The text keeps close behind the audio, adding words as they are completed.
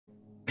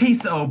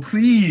Peace, oh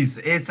please.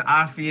 It's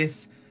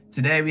Opvious.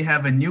 Today we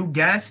have a new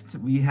guest.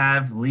 We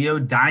have Leo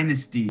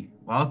Dynasty.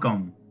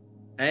 Welcome.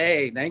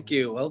 Hey, thank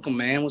you. Welcome,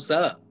 man. What's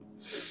up?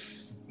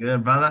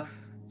 Good, brother.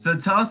 So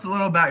tell us a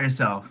little about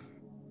yourself.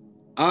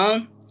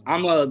 I'm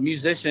a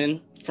musician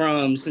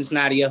from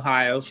Cincinnati,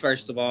 Ohio,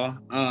 first of all.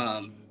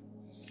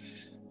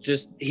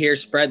 Just here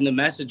spreading the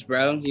message,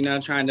 bro.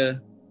 Trying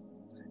to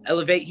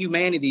elevate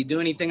humanity,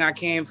 do anything I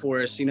can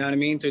for us, you know what I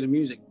mean, through the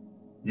music.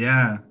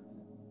 Yeah,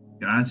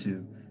 got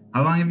you.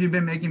 How long have you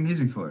been making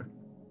music for?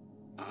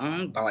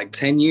 About like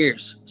 10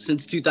 years.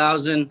 Since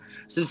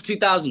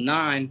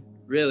 2009,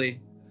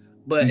 really.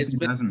 But Since it's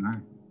been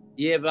 2009.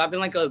 Yeah, but I've been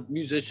like a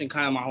musician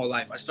kind of my whole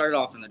life. I started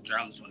off in the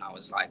drums when I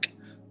was like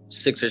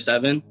 6 or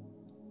 7.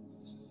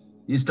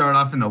 You started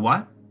off in the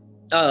what?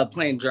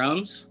 Playing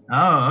drums.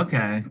 Oh,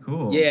 okay,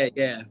 cool. Yeah.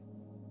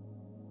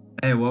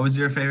 Hey, what was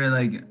your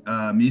favorite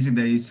music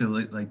that you used to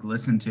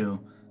listen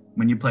to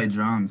when you played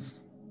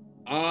drums?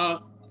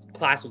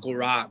 Classical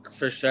rock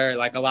for sure.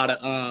 Like a lot of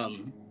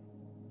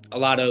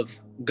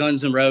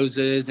Guns N'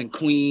 Roses and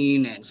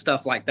Queen and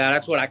stuff like that.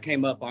 That's what I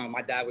came up on.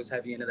 My dad was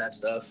heavy into that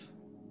stuff.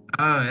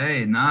 Oh,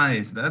 hey,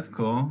 nice. That's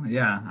cool.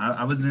 Yeah,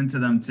 I was into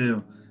them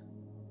too,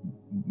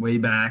 way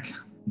back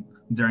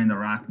during the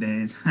rock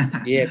days.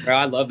 Yeah, bro,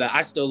 I love that.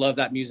 I still love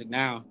that music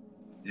now.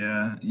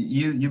 Yeah,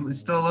 you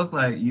still look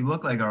like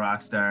a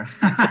rock star.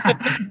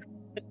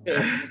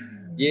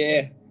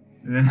 Yeah,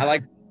 I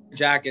like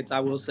jackets. I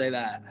will say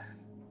that.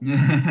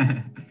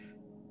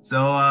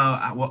 So,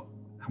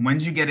 when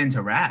did you get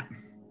into rap?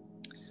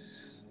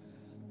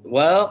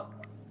 Well,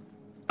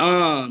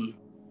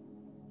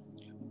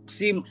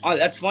 see,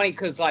 that's funny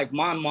because like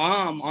my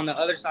mom on the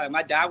other side,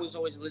 my dad was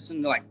always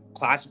listening to like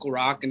classical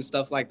rock and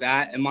stuff like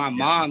that, and my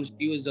mom,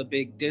 she was a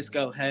big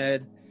disco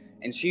head,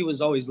 and she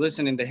was always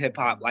listening to hip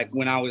hop like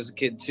when I was a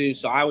kid too.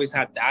 So I always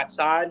had that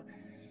side,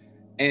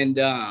 and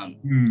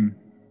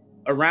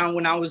around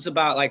when I was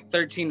about like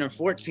 13 or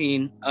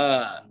 14,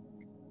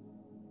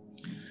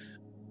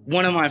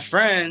 one of my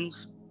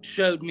friends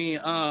showed me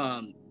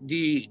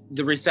the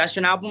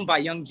Recession album by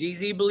Young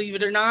Jeezy, believe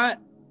it or not.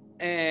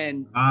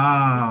 And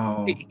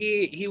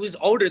he was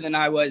older than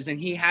I was, and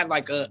he had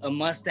like a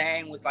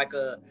Mustang with like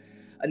a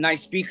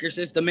nice speaker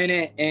system in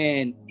it,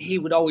 and he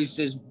would always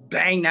just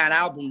bang that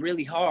album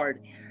really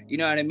hard, you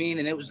know what I mean?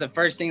 And it was the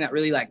first thing that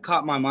really like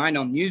caught my mind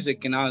on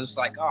music, and I was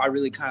like, oh, I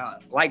really kind of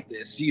like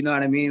this, you know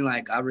what I mean?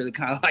 Like I really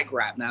kind of like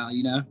rap now,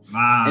 you know?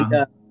 Wow.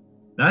 And,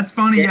 that's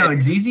funny, yo.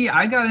 Jeezy,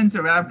 I got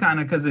into rap kind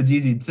of because of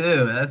Jeezy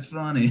too. That's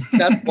funny.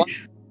 That's funny.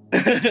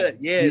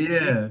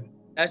 Yeah.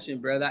 Passion,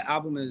 bro. That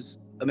album is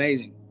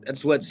amazing.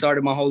 That's what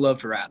started my whole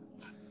love for rap.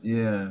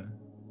 Yeah.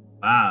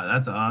 Wow,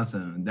 that's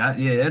awesome.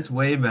 That's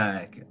way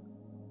back.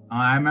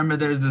 I remember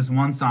there's this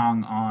one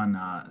song on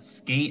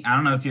Skate. I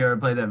don't know if you ever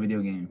played that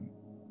video game.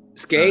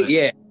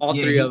 Skate? All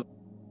three of them.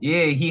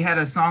 Yeah, he had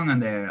a song on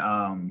there.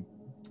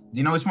 Do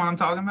you know which one I'm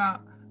talking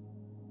about?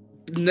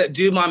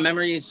 Dude, my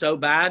memory is so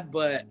bad,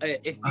 but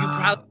if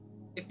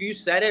you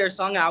said it or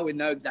sung it, I would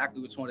know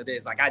exactly which one it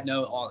is. Like I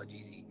know all of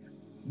Jeezy.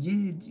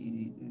 Yeah,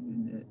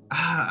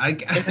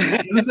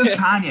 it was with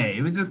Kanye.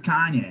 It was with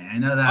Kanye. I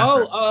know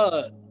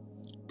that.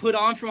 Put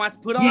on.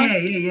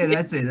 Yeah.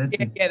 That's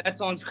it. Yeah, that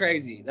song's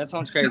crazy. That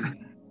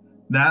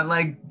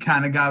like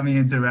kind of got me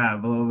into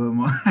rap a little bit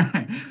more.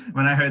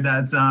 When I heard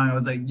that song, I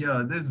was like,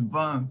 yo, this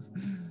bumps.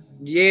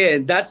 Yeah,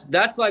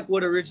 that's like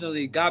what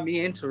originally got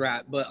me into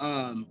rap. But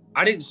I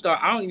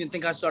don't even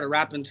think I started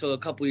rapping until a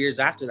couple years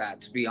after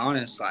that, to be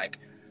honest. Like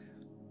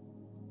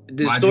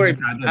the story of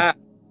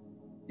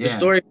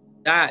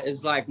that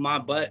is like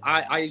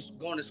I used to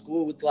go to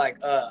school with like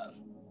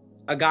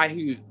a guy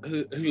who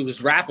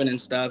was rapping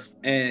and stuff,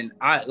 and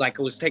I like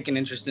was taking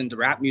interest into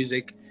rap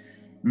music.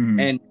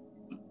 And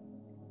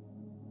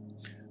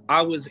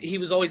he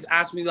was always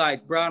asking me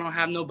like, bro, I don't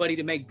have nobody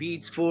to make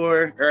beats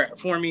for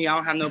me. I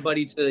don't have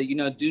nobody to,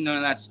 do none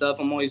of that stuff.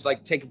 I'm always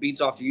like taking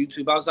beats off of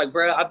YouTube. I was like,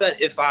 bro, I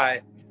bet if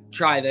I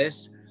try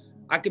this,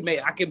 I could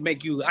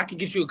get you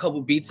a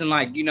couple beats in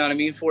like, you know what I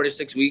mean, 4 to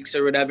 6 weeks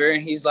or whatever.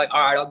 And he's like,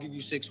 all right, I'll give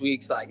you 6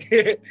 weeks. Like,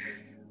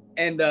 and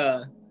and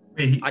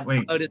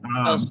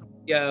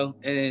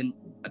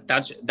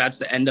that's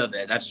the end of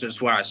it. That's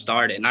just where I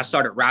started. And I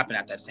started rapping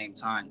at that same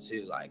time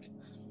too. Like,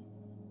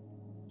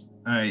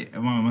 all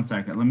right, one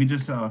second. Let me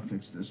just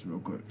fix this real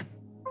quick.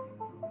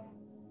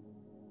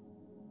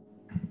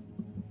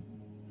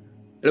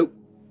 Hello?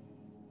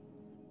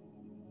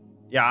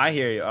 Yeah, I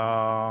hear you.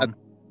 All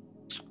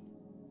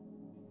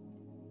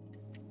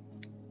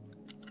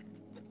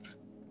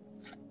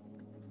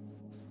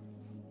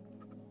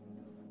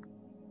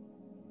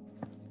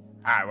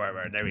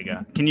right, there we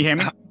go. Can you hear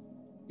me?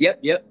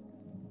 Yep.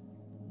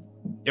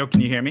 Yo, can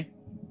you hear me?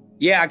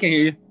 Yeah, I can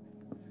hear you.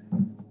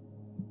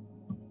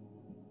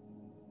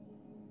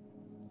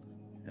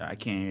 I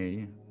can't hear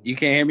you. You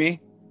can't hear me?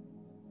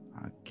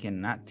 I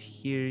cannot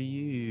hear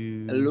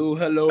you. Hello.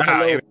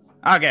 Okay,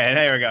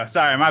 there we go.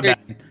 Sorry, my bad.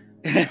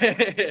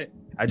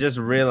 I just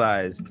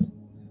realized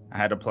I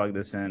had to plug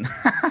this in.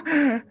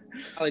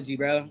 Apology,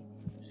 bro.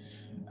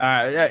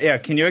 Yeah.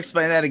 Can you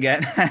explain that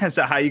again?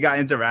 So how you got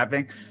into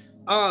rapping?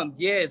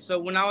 Yeah. So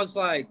when I was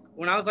like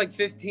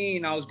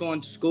 15, I was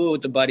going to school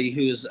with a buddy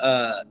who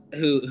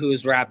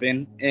was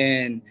rapping,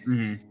 and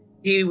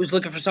he was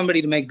looking for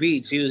somebody to make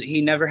beats.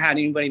 He never had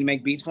anybody to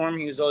make beats for him.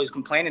 He was always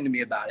complaining to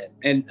me about it,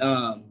 and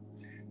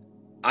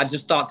I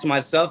just thought to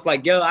myself,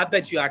 like, yo, I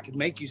bet you I could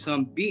make you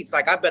some beats.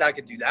 Like, I bet I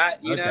could do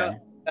that, you know?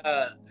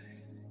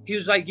 He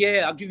was like,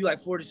 yeah, I'll give you like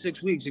 4 to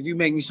 6 weeks. If you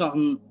make me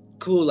something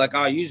cool, like,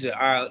 I'll use it.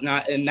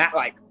 And that,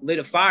 like, lit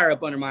a fire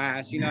up under my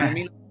ass, you know what I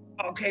mean?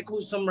 Okay,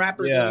 cool, some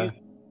rappers gonna use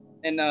it.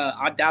 And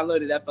I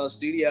downloaded FL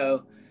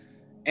Studio.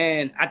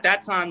 And at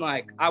that time,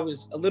 like, I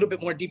was a little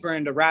bit more deeper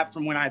into rap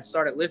from when I had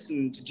started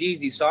listening to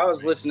Jeezy. So I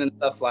was listening to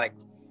stuff like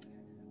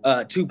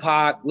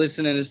Tupac,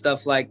 listening to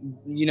stuff like,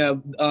 you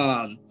know,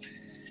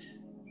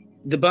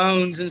 the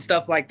Bones and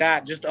stuff like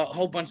that, just a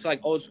whole bunch of like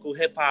old school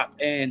hip hop.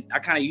 And I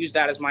kind of used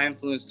that as my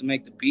influence to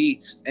make the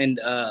beats. And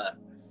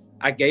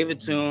I gave it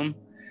to him,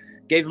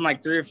 gave him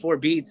like 3 or 4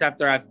 beats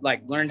after I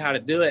like learned how to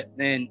do it,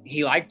 and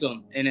he liked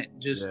them. And it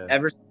just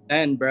ever since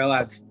then, bro,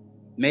 I've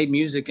made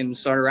music and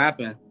started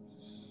rapping.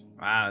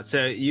 Wow.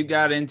 So you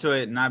got into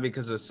it not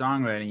because of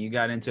songwriting, you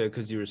got into it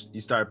because you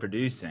started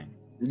producing.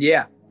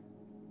 Yeah.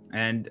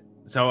 And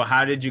so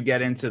how did you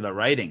get into the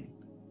writing?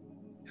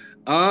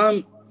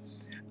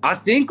 I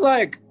think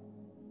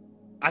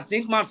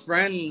my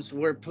friends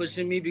were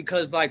pushing me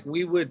because like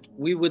we would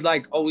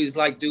like always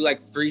like do like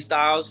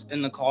freestyles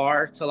in the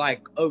car to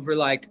like over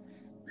like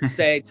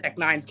say Tech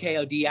Nine's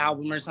KOD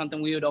album or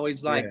something. We would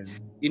always like,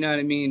 you know what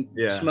I mean?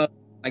 Smoke,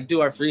 like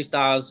do our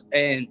freestyles,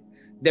 and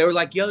they were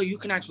like, yo, you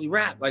can actually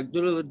rap, like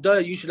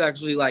you should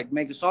actually like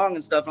make a song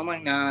and stuff. I'm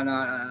like,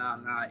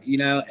 nah, you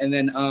know. And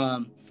then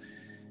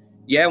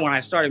when I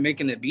started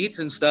making the beats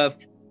and stuff,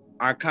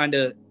 I kind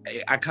of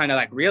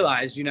like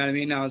realized, you know what I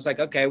mean? I was like,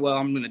 okay, well,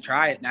 I'm going to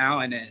try it now.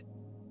 And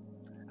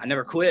I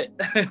never quit.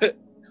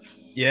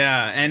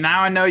 Yeah. And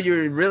now I know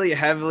you're really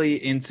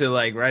heavily into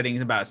like writing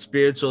about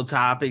spiritual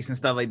topics and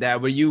stuff like that.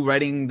 Were you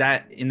writing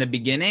that in the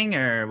beginning,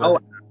 or was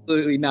it?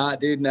 Absolutely not,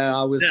 dude.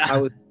 No,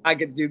 I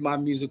could do, my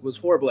music was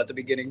horrible at the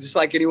beginning, just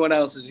like anyone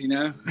else's, you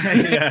know?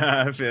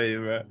 Yeah, I feel you,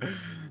 bro.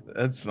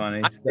 That's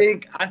funny.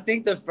 I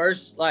think the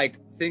first like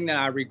thing that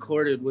I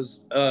recorded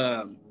was,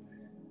 oh,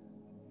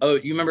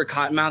 you remember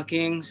Cottonmouth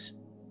Kings?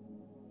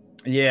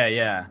 Yeah.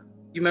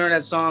 You remember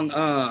that song?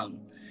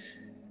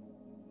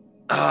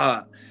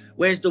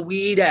 Where's the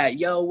weed at?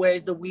 Yo,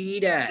 where's the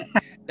weed at?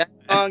 That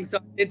song, so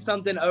it's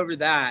something over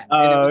that.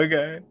 Oh,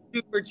 okay.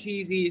 Super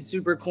cheesy,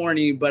 super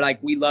corny, but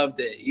like we loved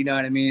it. You know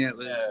what I mean? It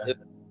was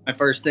my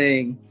first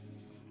thing.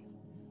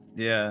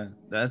 Yeah,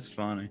 that's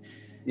funny.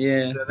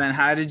 Yeah. So then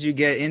how did you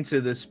get into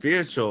the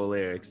spiritual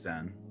lyrics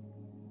then?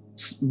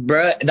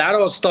 Bruh, that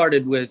all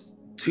started with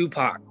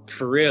Tupac,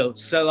 for real.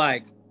 So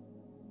like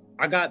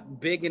I got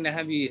big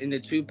into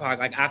Tupac.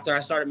 Like after I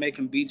started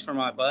making beats for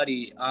my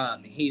buddy,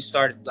 he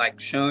started like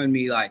showing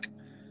me like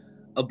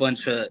a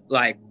bunch of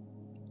like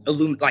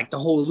the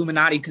whole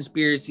Illuminati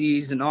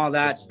conspiracies and all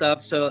that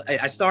stuff. So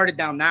I started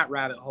down that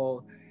rabbit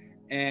hole,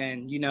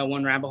 and you know,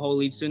 one rabbit hole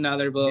leads to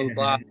another, blah blah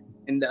blah.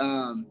 And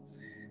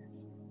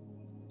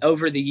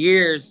over the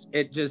years,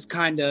 it just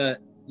kind of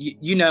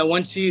you know,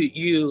 once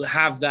you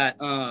have that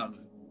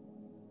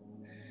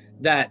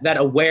that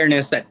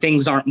awareness that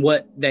things aren't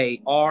what they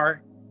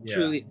are.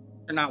 Truly,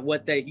 they're not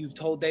what you've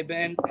told they've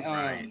been.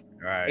 Right.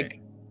 It,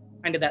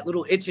 kind of that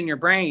little itch in your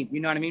brain,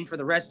 you know what I mean, for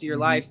the rest of your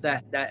life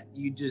that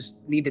you just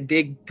need to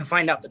dig to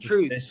find out the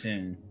truth.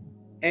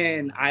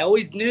 And I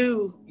always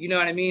knew, you know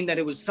what I mean, that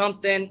it was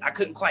something. I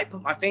couldn't quite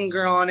put my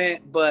finger on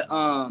it, but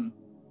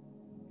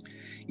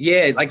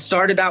like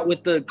started out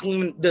with the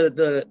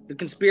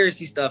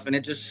conspiracy stuff, and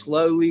it just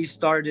slowly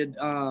started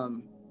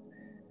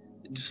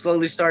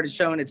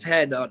showing its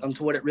head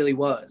onto what it really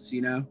was,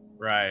 you know.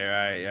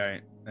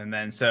 Right. And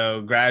then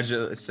so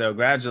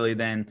gradually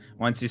then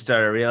once you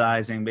started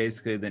realizing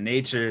basically the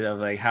nature of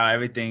like how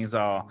everything's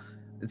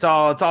it's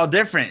all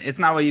different, it's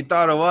not what you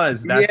thought it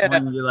was, that's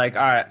when you're like,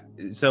 all right,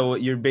 so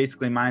your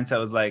basically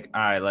mindset was like,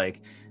 all right, like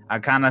I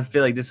kind of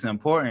feel like this is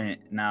important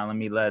now, let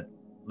me let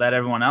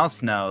everyone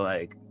else know,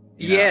 like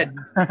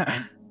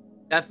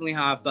definitely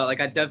how I felt.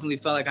 Like I definitely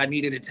felt like I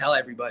needed to tell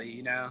everybody,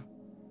 you know.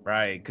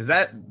 Right, because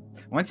that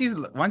once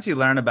you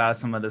learn about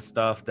some of the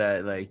stuff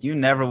that like you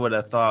never would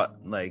have thought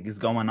like is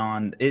going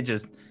on, it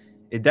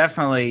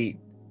definitely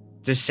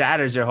just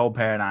shatters your whole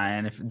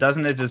paradigm.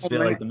 And it just feel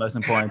like the most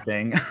important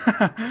thing?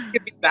 It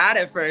could be bad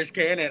at first,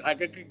 can it?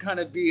 Like it could kind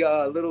of be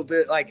a little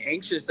bit like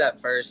anxious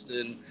at first,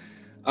 and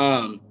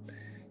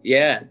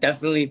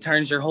definitely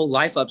turns your whole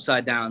life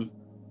upside down.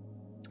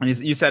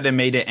 You said it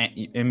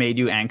made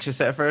you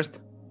anxious at first?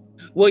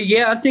 Well,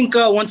 yeah, I think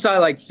once I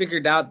like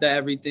figured out that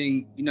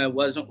everything, you know,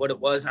 wasn't what it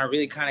was, and I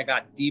really kind of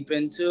got deep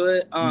into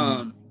it,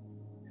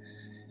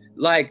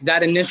 like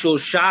that initial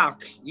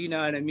shock, you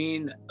know what I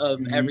mean, of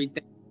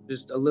everything,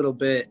 just a little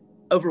bit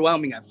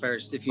overwhelming at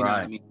first, if you know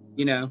what I mean,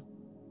 you know.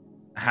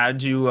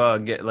 How'd you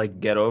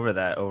get over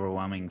that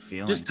overwhelming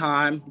feeling? Just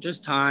time,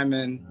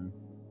 and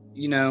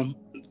you know,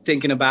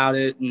 thinking about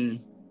it,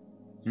 and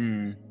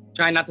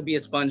Try not to be a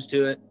sponge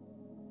to it.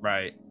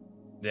 Right.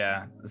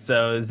 Yeah.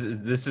 So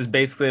this is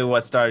basically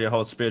what started your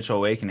whole spiritual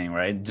awakening,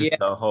 right? Just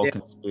the whole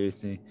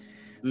conspiracy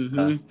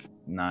stuff.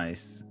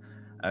 Nice.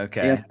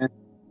 Okay.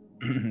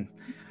 Yeah.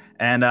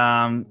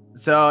 And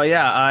so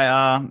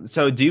yeah,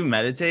 so do you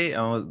meditate?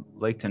 I would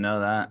like to know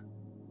that.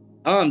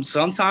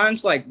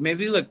 Sometimes like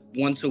maybe like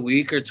once a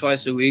week or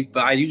twice a week,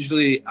 but I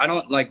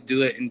don't like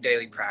do it in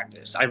daily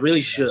practice. I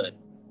really should.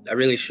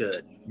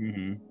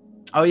 Mm-hmm.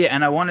 Oh yeah,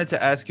 and I wanted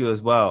to ask you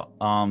as well.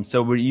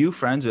 So were you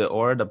friends with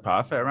Aura the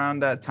Prophet around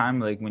that time,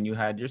 like when you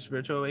had your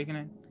spiritual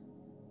awakening?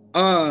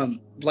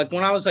 Like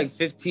when I was like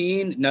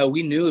 15, no,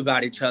 we knew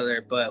about each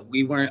other, but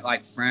we weren't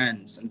like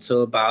friends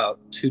until about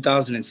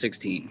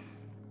 2016.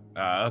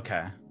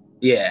 Okay.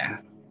 Yeah.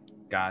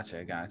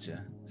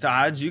 Gotcha. So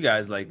how did you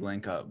guys like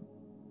link up?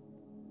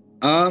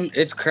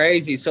 It's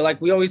crazy. So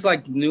like we always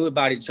like knew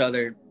about each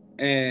other,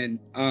 and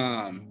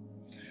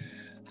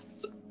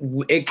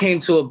it came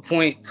to a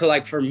point to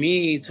like for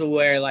me to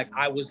where like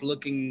I was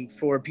looking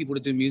for people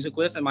to do music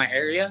with in my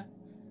area.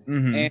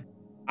 Mm-hmm. And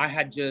I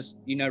had just,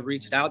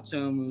 reached out to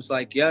him and was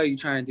like, yo, you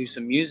trying to do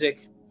some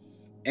music?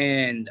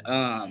 And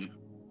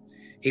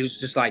he was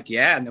just like,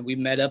 yeah. And then we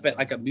met up at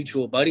like a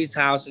mutual buddy's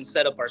house and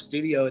set up our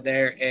studio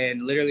there.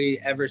 And literally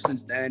ever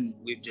since then,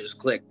 we've just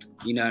clicked,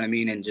 you know what I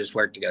mean? And just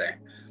worked together.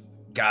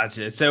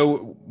 Gotcha.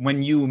 So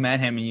when you met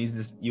him and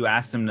you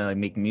asked him to like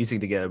make music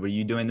together, were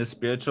you doing the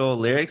spiritual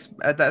lyrics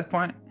at that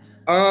point?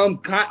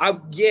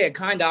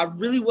 Kind of. I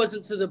really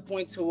wasn't to the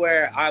point to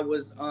where I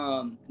was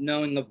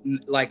knowing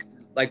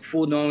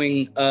full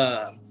knowing.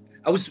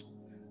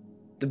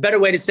 The better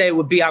way to say it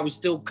would be I was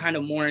still kind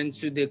of more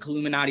into the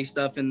Illuminati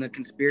stuff and the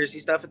conspiracy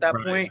stuff at that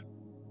point.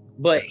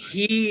 But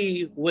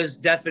he was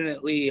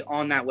definitely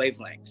on that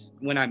wavelength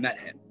when I met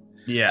him.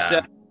 Yeah.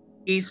 So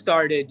he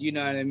started, you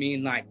know what I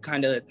mean, like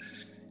kind of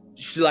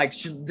like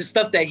the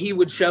stuff that he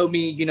would show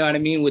me, you know what I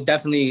mean, would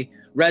definitely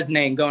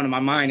resonate and go into my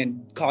mind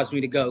and cause me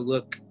to go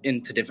look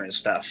into different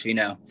stuff,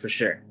 for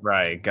sure.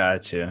 Right.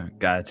 Gotcha.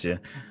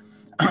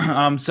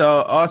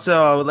 So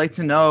also I would like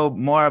to know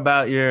more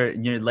about your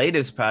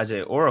latest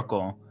project,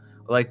 Oracle.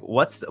 Like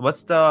what's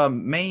the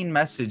main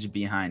message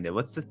behind it?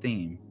 What's the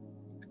theme?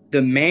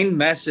 The main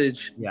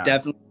message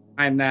definitely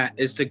behind that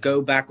is to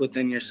go back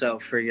within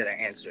yourself for your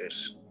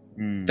answers.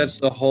 That's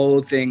the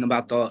whole thing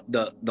about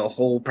the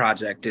whole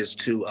project is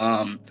to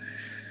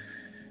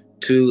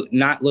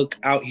not look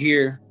out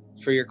here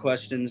for your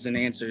questions and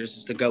answers,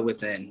 is to go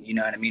within, you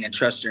know what I mean, and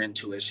trust your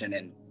intuition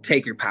and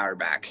take your power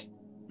back.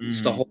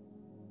 It's the whole.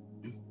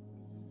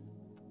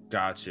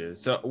 Gotcha.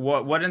 So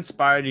what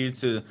inspired you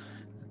to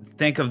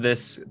think of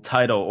this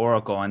title,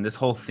 Oracle, and this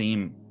whole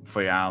theme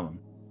for your album?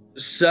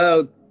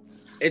 So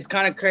it's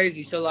kind of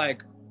crazy. So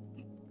like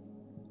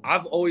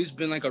I've always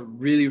been like a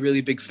really,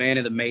 really big fan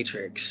of The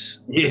Matrix.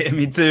 Yeah,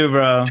 me too,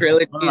 bro.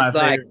 Trilogy's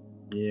like,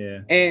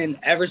 yeah. And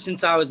ever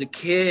since I was a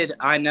kid,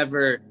 I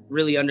never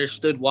really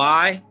understood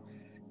why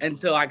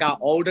until I got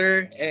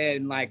older,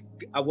 and like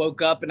I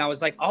woke up and I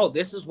was like, oh,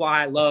 this is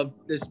why I love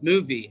this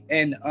movie.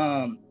 And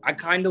I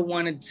kind of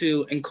wanted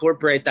to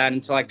incorporate that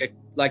into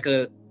like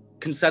a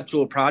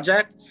conceptual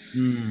project.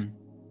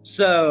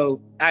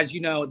 So as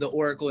you know, the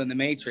Oracle and the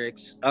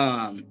Matrix.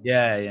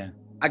 Yeah.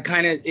 I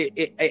kind of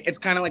it's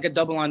kind of like a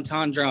double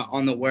entendre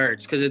on the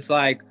words, because it's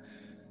like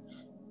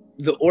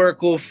the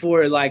Oracle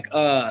for like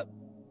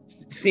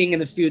seeing in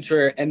the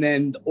future, and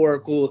then the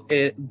Oracle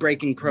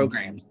breaking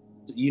programs.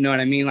 You know what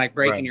I mean? Like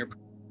breaking your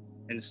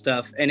and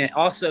stuff. And it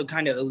also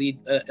kind of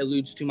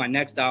alludes to my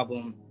next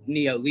album,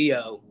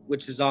 Leo,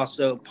 which is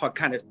also part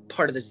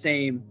of the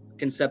same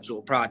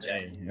conceptual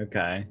project.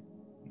 Okay.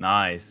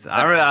 Nice.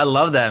 I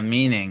love that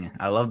meaning.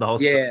 I love the whole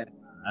story.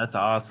 That's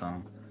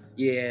awesome.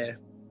 Yeah.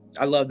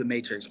 I love The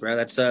Matrix, bro.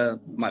 That's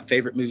my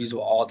favorite movies of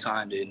all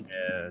time, dude.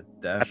 Yeah,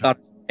 definitely. I thought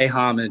a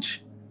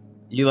homage.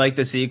 You like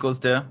the sequels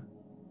too?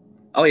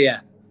 Oh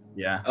yeah.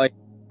 Yeah. Oh,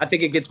 I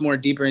think it gets more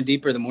deeper and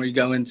deeper the more you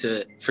go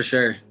into it, for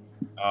sure.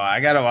 Oh, I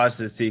gotta watch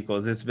the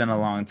sequels. It's been a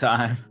long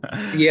time.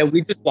 Yeah,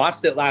 we just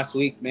watched it last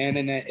week, man,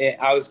 and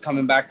I was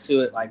coming back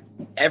to it like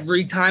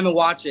every time I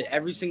watch it.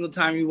 Every single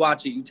time you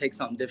watch it, you take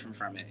something different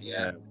from it.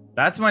 Yeah.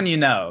 That's when you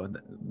know.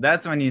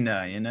 That's when you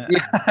know. Yeah.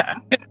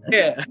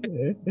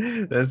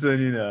 That's when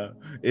you know.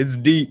 It's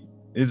deep.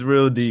 It's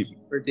real deep.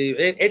 Super deep.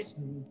 It's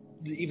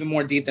even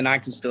more deep than I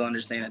can still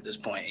understand at this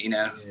point.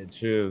 Yeah,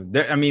 true.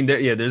 There's a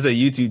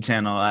YouTube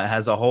channel that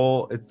has a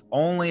whole. It's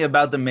only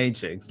about the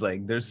Matrix.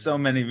 Like, there's so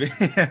many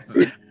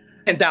videos.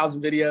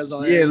 10,000 videos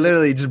on it. Yeah,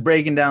 literally just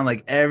breaking down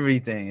like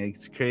everything.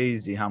 It's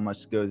crazy how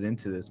much goes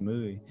into this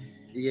movie.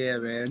 Yeah,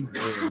 man.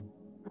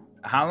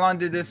 How long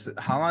did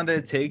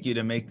it take you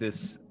to make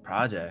this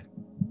project?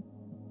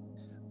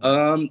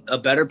 A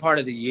better part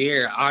of the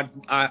year.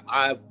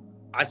 I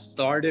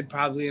started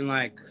probably in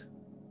like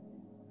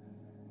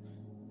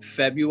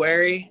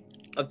February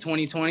of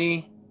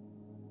 2020,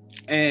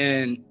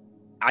 and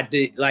I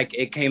did like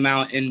it came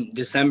out in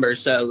December.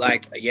 So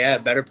like, yeah,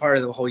 better part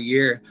of the whole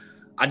year.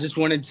 I just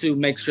wanted to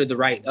make sure the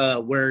right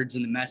words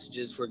and the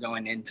messages were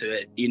going into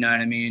it. You know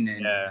what I mean?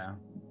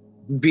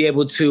 And be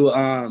able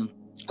to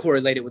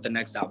correlated with the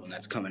next album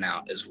that's coming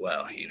out as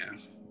well, you know.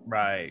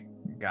 Right.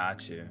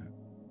 Got you.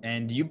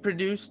 And you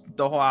produced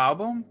the whole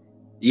album?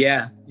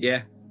 Yeah.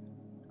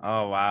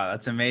 Oh wow,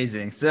 that's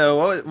amazing.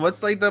 So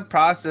what's like the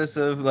process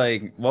of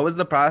like, what was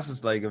the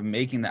process like of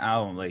making the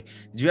album? Like,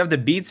 did you have the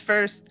beats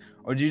first,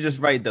 or did you just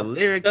write the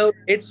lyrics? So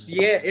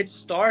it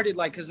started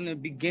like, because in the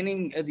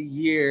beginning of the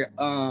year,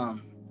 I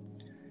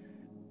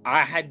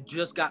had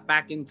just got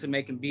back into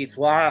making beats.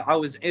 Well,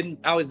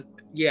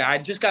 I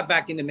just got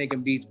back into making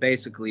beats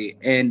basically,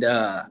 and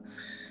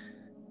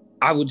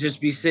I would just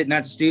be sitting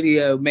at the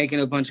studio making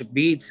a bunch of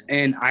beats,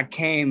 and I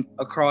came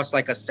across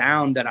like a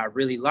sound that I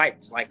really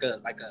liked, like a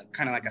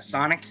kind of like a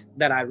sonic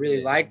that I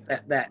really liked,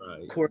 that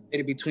right,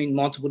 correlated between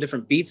multiple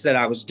different beats that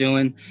I was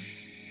doing.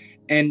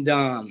 And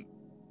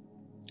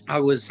I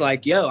was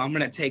like, yo, I'm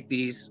gonna take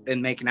these and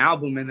make an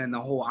album. And then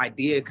the whole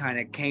idea kind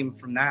of came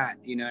from that,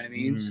 you know what I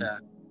mean? So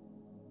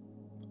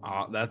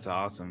oh, that's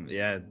awesome.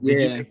 Yeah.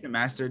 Did you mix and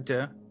master it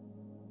too?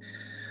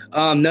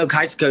 No,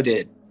 Kaisiko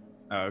did.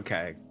 Oh,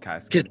 okay.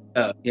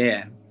 Kaisiko.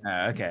 Yeah.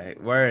 Okay.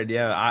 Word.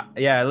 Yeah.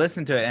 I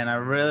listened to it and I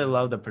really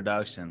love the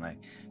production. Like,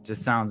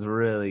 just sounds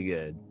really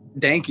good.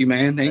 Thank you,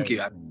 man. Thank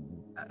you.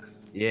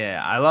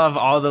 Yeah, I love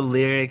all the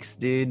lyrics,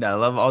 dude. I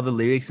love all the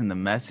lyrics and the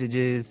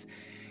messages.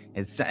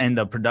 And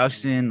the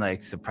production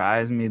like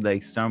surprised me.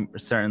 Like some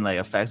certain like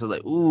effects. I was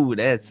like, ooh,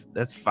 that's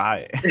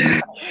fire.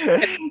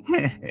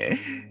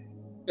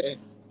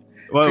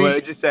 What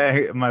did you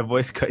say? My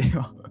voice cut you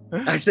off.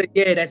 I said,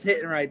 yeah, that's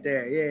hitting right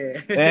there. Yeah.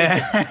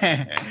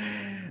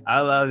 I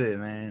love it,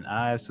 man.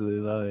 I absolutely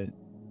love it.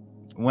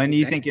 When do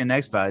you think your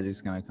next project's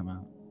gonna come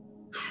out?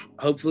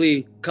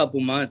 Hopefully a couple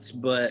months,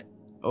 but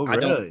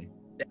really?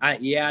 I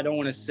don't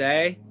want to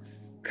say,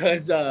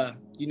 because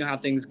you know how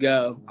things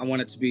go. I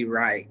want it to be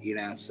right, you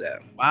know. So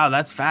wow,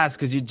 that's fast,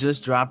 because you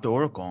just dropped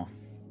Oracle.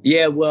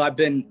 Yeah, well, I've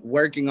been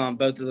working on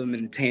both of them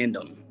in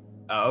tandem.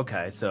 Oh,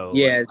 okay. So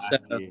yeah,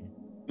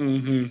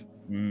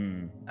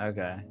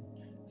 okay.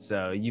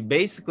 So you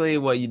basically,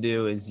 what you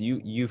do is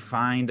you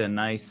find a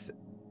nice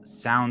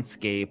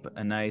soundscape,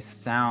 a nice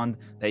sound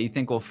that you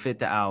think will fit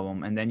the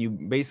album, and then you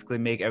basically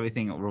make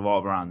everything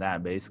revolve around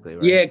that, basically,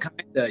 right? Yeah,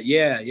 kinda.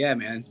 Yeah,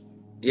 man.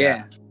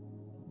 Yeah.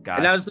 Gotcha.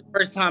 And that was the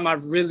first time I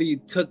really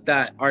took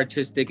that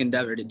artistic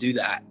endeavor to do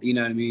that. You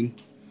know what I mean?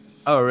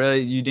 Oh, really?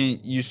 You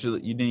didn't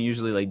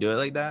usually like do it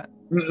like that?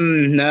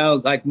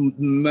 No, like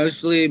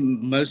most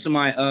of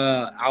my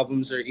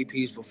albums or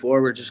EPs before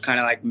were just kind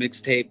of like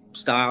mixtape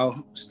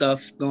style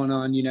stuff going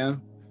on, you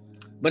know,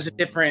 bunch of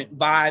different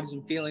vibes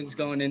and feelings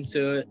going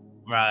into it.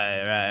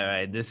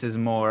 Right. This is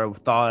more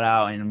thought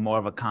out and more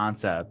of a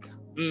concept.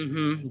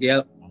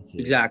 Yep.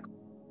 Exactly.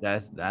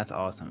 That's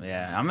awesome.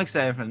 Yeah, I'm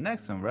excited for the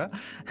next one, bro.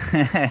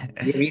 Yeah,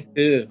 me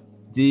too.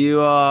 Do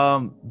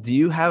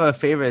you have a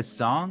favorite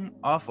song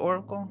off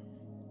Oracle?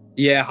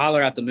 Yeah,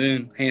 Holler at the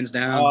Moon, hands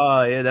down.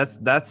 Oh yeah,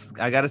 that's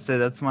I gotta say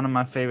that's one of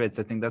my favorites.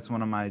 I think that's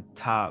one of my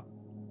top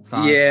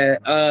songs. Yeah,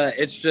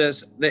 it's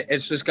just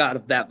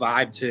got that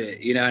vibe to it.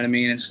 You know what I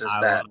mean? It's just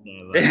that.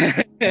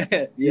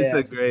 Yeah,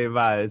 it's a great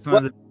vibe. It's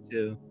one of the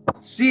two.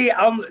 See,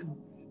 I'm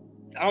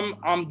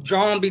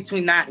drawn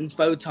between that and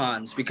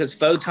Photons, because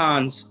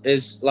Photons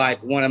is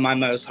like one of my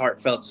most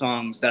heartfelt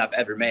songs that I've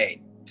ever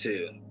made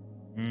too.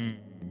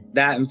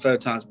 That and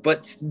Photons,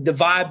 but the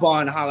vibe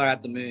on Holler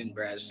at the Moon,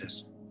 bro, is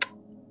just.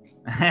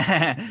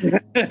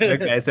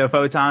 Okay, so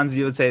Photons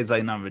you would say is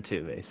like number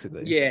 2,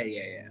 basically.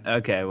 Yeah.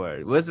 Okay,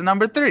 word. What's the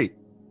number 3?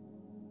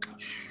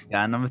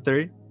 Yeah, number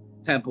 3.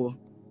 Temple.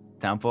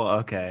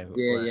 Okay.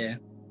 Yeah, word. Yeah.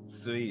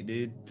 Sweet,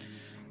 dude.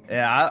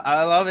 Yeah,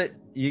 I love it.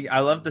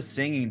 I love the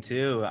singing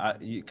too.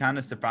 You kind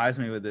of surprised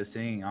me with the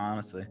singing,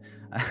 honestly.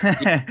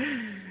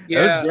 It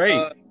was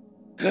great.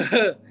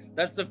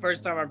 That's the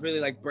first time I've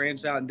really like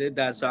branched out and did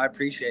that, so I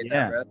appreciate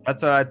that, bro.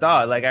 That's what I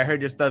thought. Like, I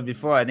heard your stuff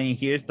before. I didn't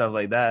hear stuff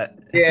like that.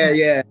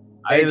 Yeah.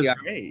 It was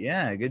great.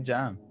 Yeah, good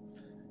job.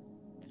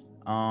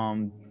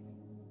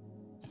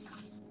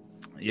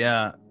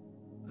 Yeah.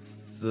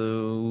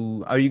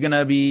 So, are you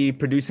gonna be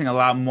producing a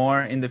lot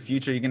more in the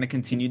future? Are you gonna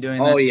continue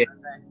doing that?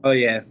 Oh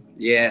yeah.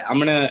 I'm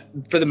gonna,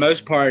 for the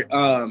most part,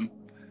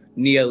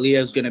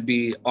 Leo's gonna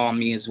be on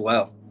me as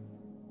well.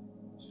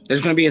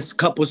 There's gonna be a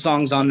couple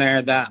songs on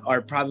there that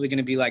are probably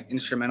gonna be like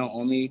instrumental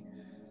only,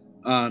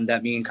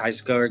 that me and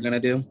Kaisiko are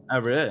gonna do.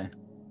 Oh really?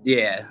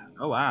 Yeah.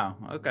 Oh wow.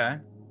 Okay,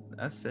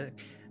 that's sick.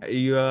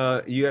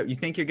 You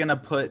think you're gonna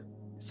put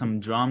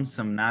some drums,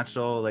 some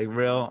natural, like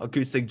real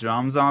acoustic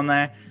drums on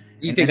there?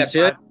 You think I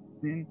should?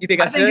 You think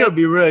I think it would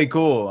be really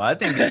cool. I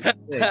think.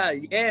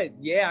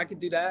 Yeah, I could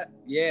do that.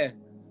 Yeah,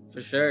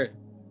 for sure.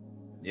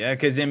 Yeah,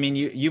 because I mean,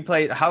 you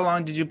played. How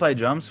long did you play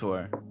drums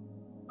for?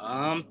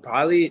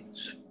 Probably.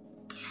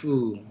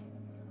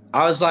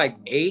 I was like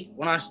 8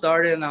 when I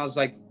started, and I was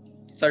like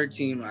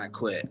 13 when I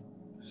quit.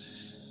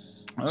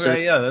 Okay, so,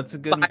 yeah, that's a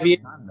good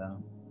time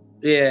though.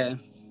 Yeah.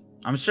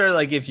 I'm sure,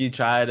 like, if you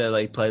try to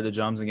like play the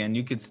drums again,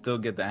 you could still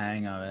get the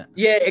hang of it.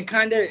 Yeah,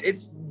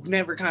 it's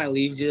never kind of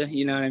leaves you.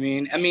 You know what I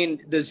mean? I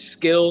mean, the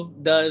skill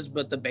does,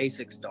 but the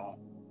basics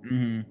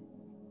don't.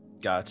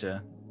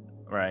 Gotcha.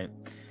 Right.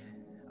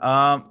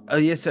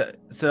 Yes.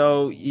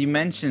 So you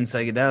mentioned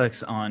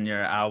psychedelics on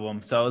your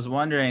album. So I was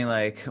wondering,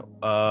 like,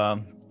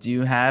 do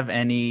you have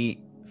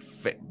any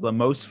the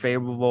most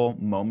favorable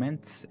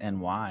moments and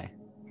why?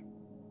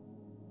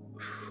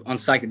 On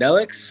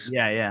psychedelics?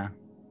 Yeah, yeah.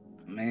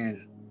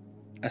 Man,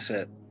 that's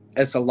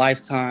a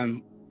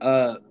lifetime.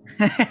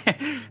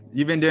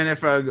 You've been doing it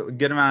for a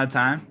good amount of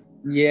time.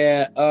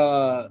 Yeah.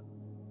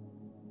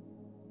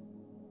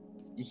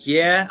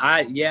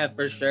 Yeah,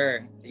 for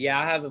sure. Yeah,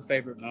 I have a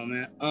favorite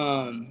moment.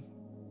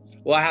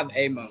 Well, I have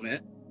a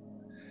moment.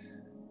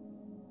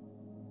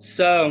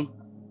 So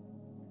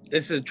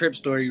this is a trip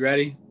story. You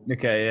ready?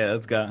 Okay, yeah,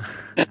 let's go.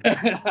 All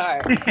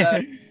right.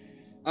 So,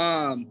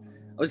 I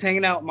was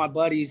hanging out with my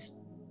buddies,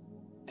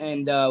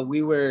 and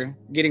we were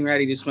getting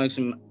ready to smoke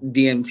some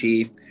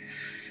DMT,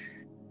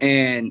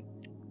 and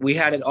we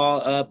had it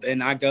all up,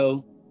 and I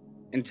go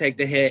and take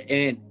the hit.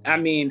 And I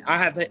mean,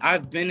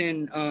 I've been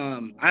in,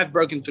 I've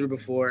broken through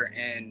before,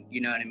 and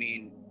you know what I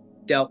mean,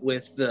 dealt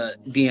with the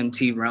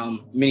DMT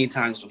realm many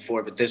times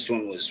before, but this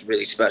one was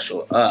really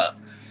special.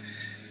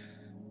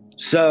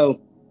 So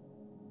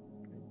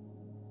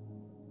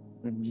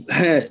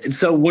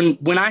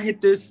when I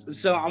hit this,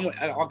 so I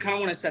kind of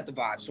want to set the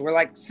vibe. So we're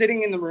like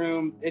sitting in the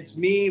room. It's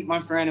me, my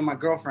friend, and my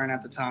girlfriend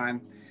at the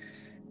time,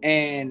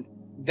 and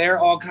they're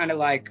all kind of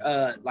like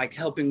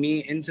helping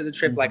me into the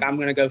trip. Like, I'm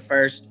gonna go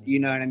first, you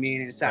know what I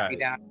mean? And sat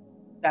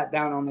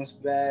down on this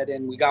bed,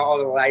 and we got all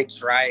the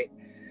lights right.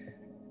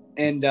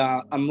 And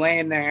I'm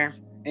laying there,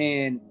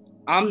 and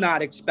I'm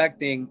not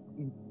expecting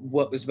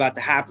what was about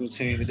to happen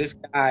to me. But this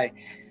guy,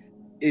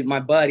 my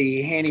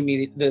buddy, handing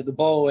me the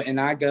bowl, and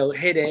I go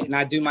hit it, and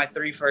I do my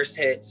 3 first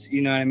hits,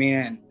 you know what I mean?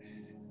 And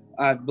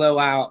I blow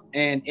out,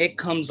 and it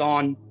comes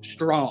on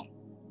strong.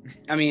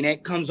 I mean,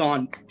 it comes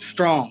on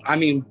strong. I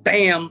mean,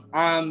 bam,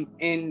 I'm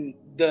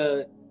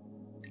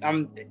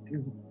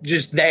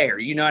just there,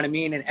 you know what I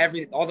mean? And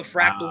all the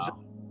fractals are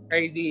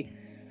crazy.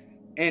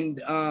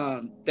 And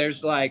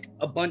there's like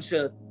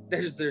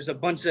there's a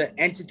bunch of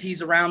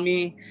entities around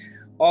me,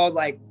 all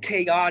like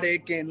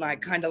chaotic and like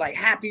kind of like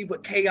happy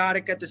but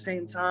chaotic at the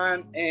same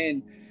time.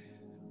 And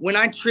when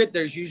I trip,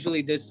 there's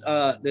usually this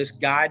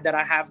guide that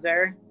I have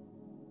there,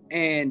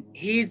 and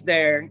he's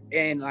there,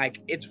 and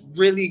like it's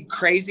really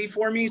crazy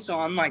for me, so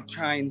I'm like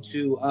trying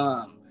to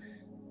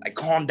like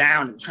calm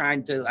down and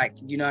trying to, like,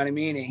 you know what I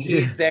mean? And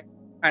he's there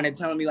kind of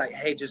telling me like,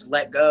 hey, just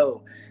let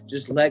go,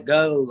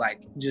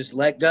 like just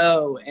let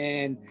go.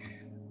 And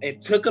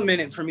it took a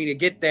minute for me to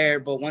get there,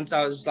 but once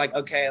I was like,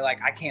 okay, like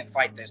I can't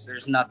fight this,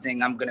 there's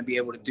nothing I'm gonna be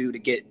able to do to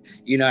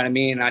get, you know what I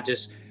mean? And I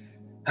just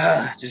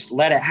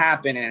let it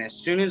happen. And as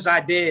soon as I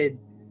did,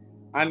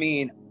 I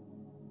mean,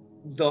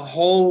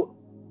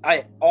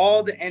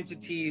 all the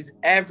entities,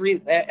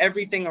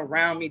 everything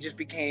around me just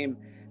became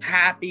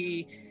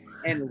happy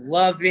and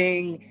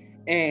loving.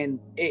 And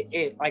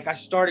it like, I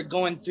started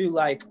going through,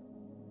 like,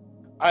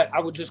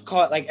 I would just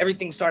call it like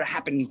everything started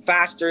happening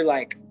faster,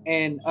 like,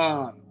 and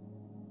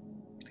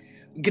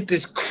get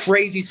this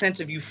crazy sense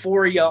of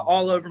euphoria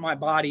all over my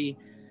body.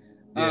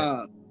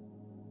 And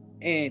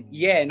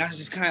I was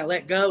just kind of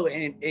let go,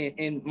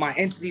 and my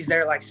entities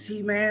there, like,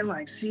 see, man,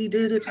 like, see,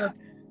 dude, it's okay.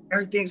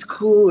 Everything's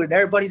cool. And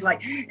everybody's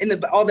like,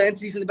 all the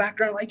entities in the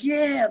background, like,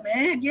 yeah,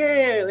 man,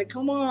 yeah, like,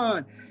 come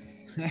on.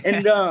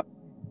 And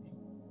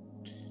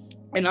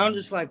and I'm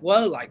just like,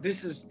 whoa, like,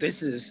 this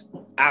is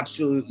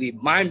absolutely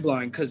mind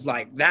blowing, because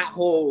like that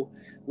whole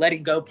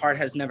letting go part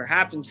has never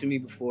happened to me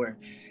before.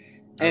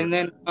 And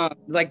then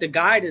like the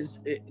guide is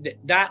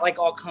that like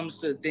all comes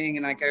to the thing,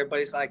 and like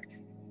everybody's like,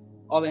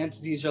 all the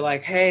entities are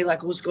like, hey,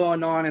 like, what's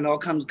going on? And all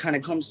comes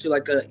to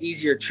like a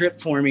easier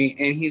trip for me.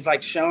 And he's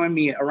like showing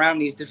me around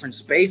these different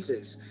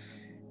spaces,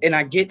 and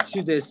I get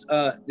to this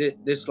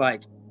this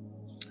like,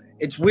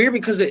 it's weird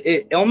because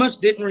it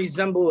almost didn't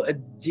resemble a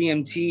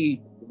DMT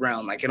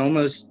realm. Like, it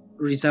almost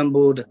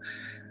resembled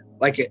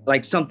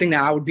like something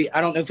that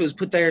I don't know if it was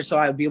put there so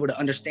I would be able to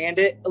understand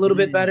it a little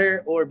bit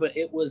better, but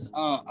it was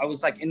I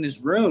was like in this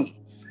room,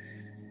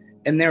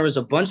 and there was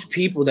a bunch of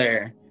people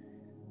there,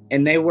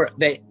 and they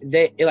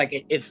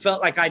like, it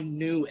felt like I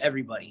knew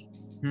everybody.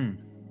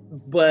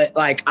 But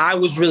like, I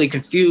was really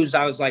confused.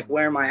 I was like,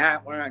 where am I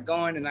at? Where am I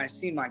going? And I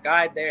see my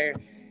guide there,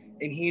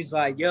 and he's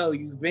like, yo,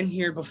 you've been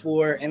here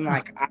before. And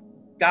like, I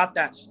got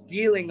that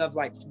feeling of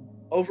like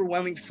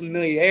overwhelming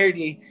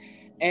familiarity,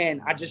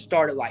 and I just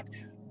started like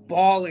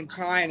bawling,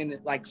 crying, and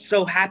like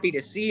so happy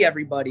to see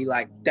everybody.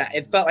 Like, that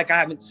it felt like I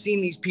haven't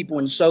seen these people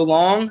in so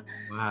long.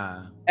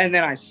 Wow. And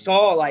then I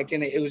saw, like,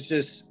 and it was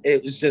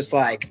just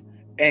like,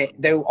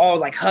 they were all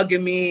like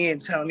hugging me and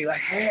telling me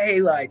like,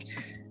 hey, like,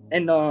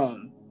 and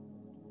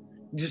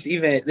just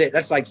even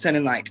that's like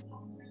sending like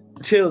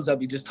chills up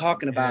you just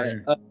talking about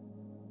it.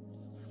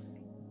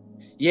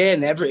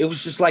 And it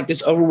was just like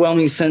this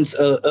overwhelming sense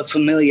of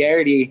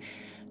familiarity.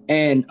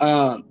 And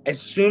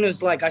as soon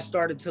as like I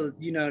started to,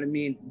 you know what I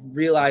mean,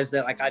 realize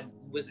that like I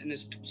was in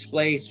this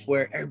place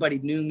where everybody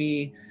knew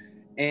me,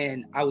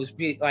 and I was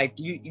like,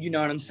 you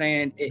know what I'm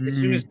saying? As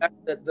soon as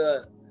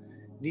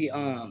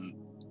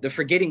the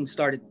forgetting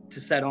started to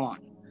set on,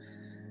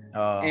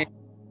 and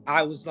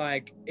I was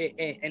like,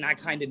 and I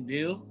kind of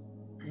knew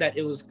that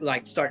it was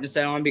like starting to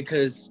set on,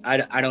 because I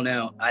don't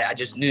know. I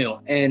just knew.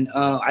 And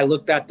I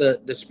looked at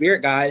the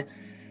spirit guide,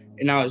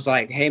 and I was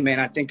like, hey man,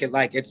 I think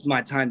it's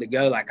my time to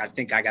go. Like, I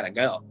think I gotta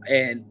go.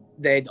 And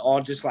they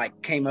all just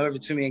like came over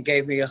to me and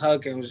gave me a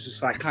hug, and was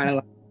just like, kind of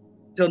like,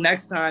 till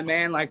next time,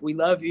 man, like, we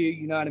love you,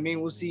 you know what I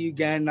mean? We'll see you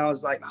again. And I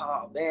was like,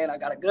 oh man, I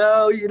gotta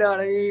go, you know what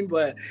I mean?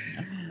 But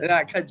then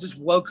I just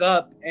woke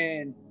up,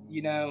 and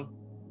you know,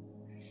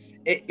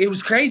 it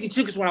was crazy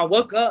too, because when I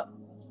woke up,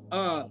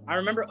 I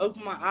remember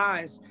opening my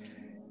eyes,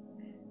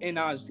 and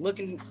I was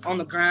looking on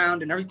the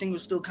ground, and everything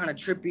was still kind of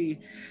trippy.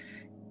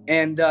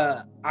 And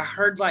I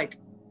heard like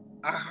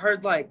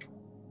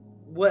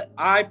what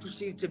I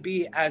perceived to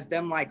be as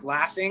them like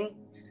laughing.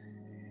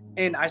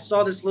 And I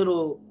saw this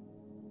little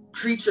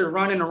creature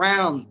running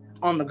around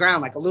on the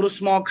ground, like a little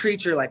small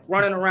creature, like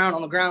running around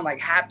on the ground, like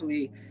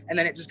happily. And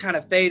then it just kind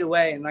of fade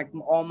away, and like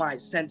all my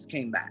sense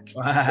came back.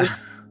 Wow. It was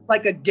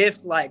like a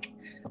gift, like,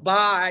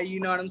 bye, you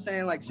know what I'm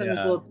saying? Like, send this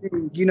little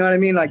thing, you know what I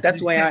mean? Like, that's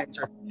the way I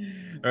interpret.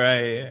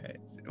 Right.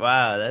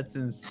 Wow, that's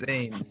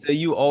insane. So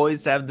you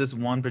always have this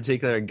one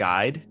particular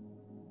guide?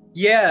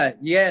 Yeah.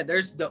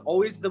 There's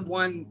always the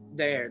one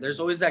there. There's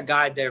always that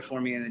guide there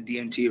for me in the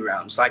DMT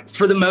realms. Like,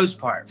 for the most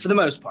part.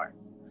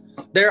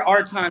 There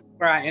are times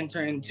where I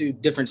enter into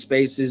different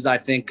spaces, I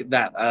think,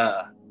 that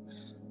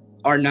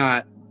are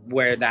not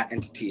where that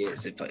entity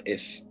is,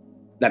 if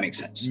that makes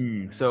sense.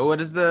 So what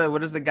does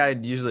the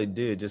guide usually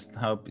do? Just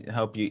help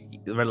you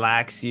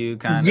relax you,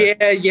 kind of? Yeah,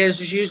 it's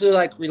just usually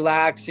like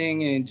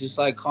relaxing and just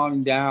like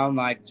calming down,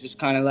 like just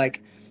kind of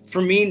like,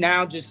 for me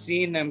now, just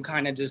seeing them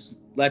kind of just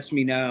lets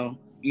me know,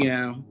 you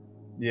know.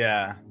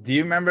 Yeah. Do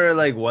you remember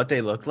like what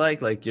they look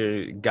like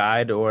your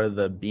guide or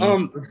the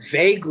being?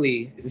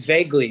 Vaguely.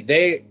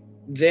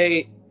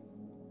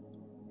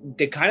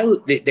 They kind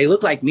of they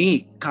look like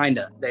me, kind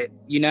of. They,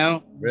 you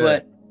know, really?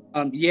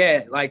 But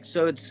yeah, like,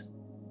 so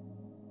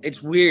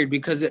it's weird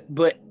because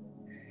but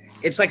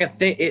it's like a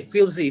thing. It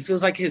feels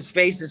like his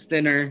face is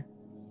thinner.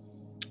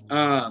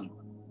 Got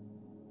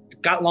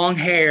long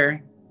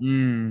hair.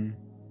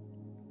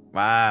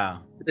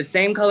 Wow. The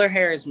same color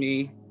hair as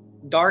me,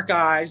 dark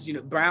eyes, you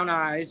know, brown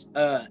eyes.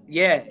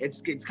 Yeah,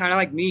 it's kind of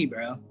like me,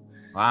 bro.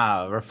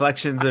 Wow,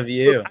 reflections of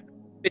you.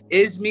 It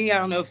is me. I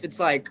don't know if it's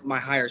like my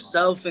higher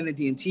self in the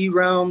DMT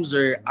realms,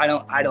 or I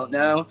don't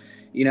know.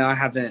 You know, I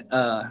haven't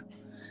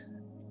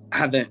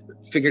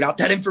figured out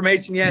that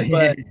information yet,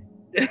 but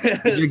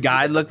did your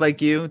guide look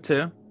like you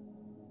too?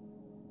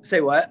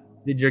 Say what?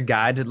 Did your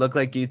guide look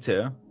like you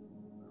too?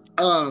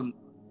 What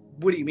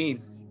do you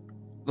mean?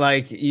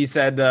 Like you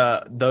said,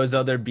 those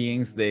other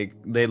beings, they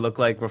look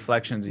like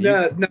reflections of you?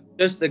 No,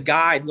 just the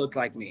guide looked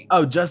like me.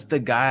 Oh, just the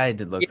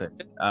guide looked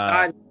like.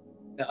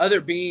 The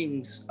other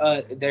beings,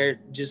 they're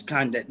just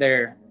kind of,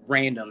 they're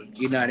random.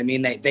 You know what I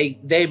mean? They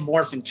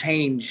morph and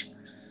change.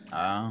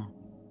 Oh.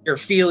 Your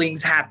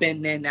feelings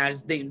happen, and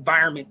as the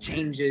environment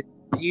changes,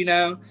 you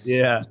know?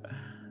 Yeah.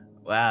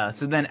 Wow.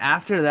 So then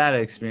after that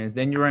experience,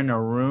 then you're in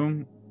a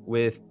room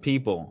with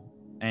people,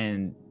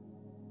 and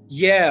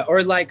yeah,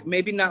 or like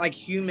maybe not like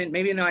human,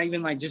 maybe not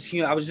even like just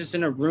human. I was just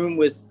in a room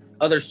with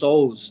other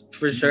souls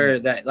for sure,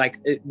 that like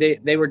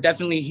they were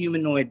definitely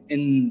humanoid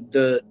in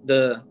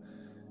the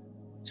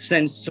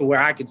sense to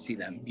where I could see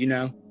them, you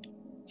know?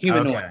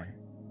 Humanoid. Okay.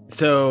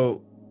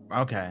 So,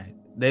 okay.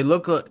 They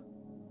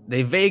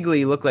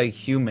vaguely look like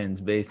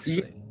humans,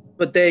 basically. Yeah,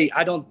 but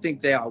I don't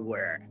think they all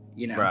were,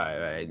 you know?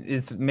 Right.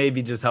 It's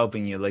maybe just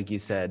helping you, like you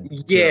said.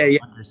 Yeah.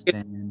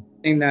 Understand.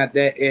 Thing that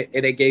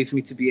it gave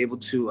me to be able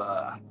to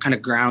kind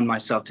of ground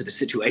myself to the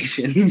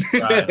situation.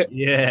 Right.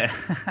 Yeah.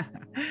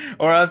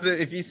 Or else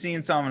if you've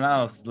seen someone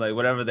else, like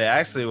whatever they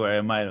actually were,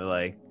 it might have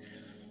like.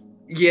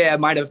 Yeah, it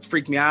might have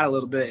freaked me out a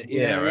little bit.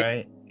 You know?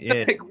 Right.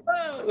 Yeah. Like,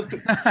 whoa.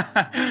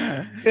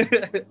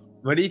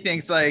 What do you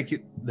think's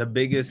like the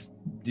biggest?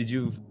 Did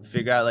you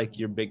figure out like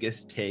your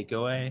biggest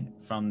takeaway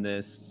from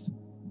this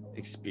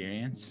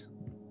experience?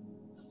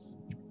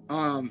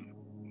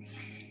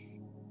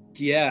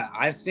 Yeah,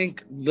 I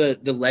think the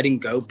letting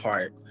go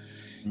part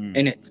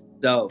in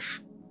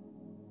itself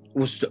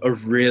was a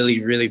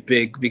really, really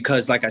big,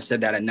 because like I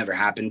said, that had never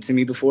happened to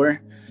me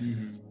before.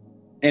 Mm-hmm.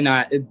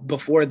 And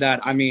before that,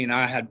 I mean,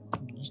 I had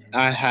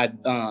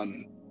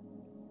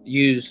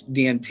used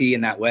DMT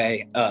in that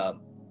way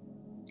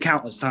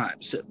countless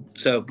times.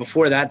 So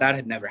before that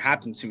had never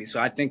happened to me. So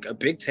I think a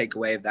big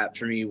takeaway of that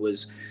for me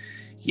was,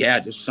 yeah,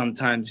 just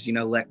sometimes, you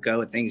know, let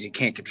go of things you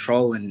can't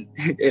control, and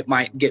it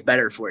might get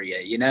better for you,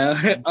 you know?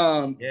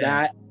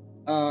 That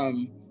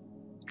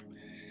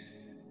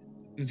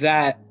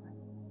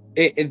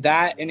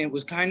and it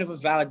was kind of a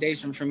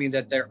validation for me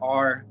that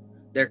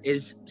there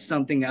is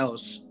something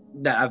else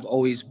that I've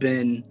always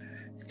been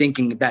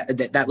thinking,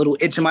 that little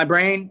itch in my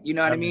brain, you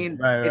know what I mean?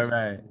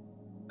 Right.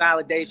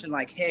 Validation,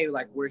 like, hey,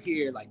 like, we're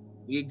here, like,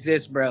 we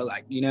exist, bro,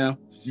 like, you know?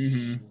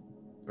 Mm-hmm.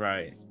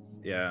 Right.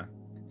 Yeah.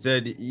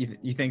 So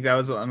you think that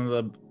was one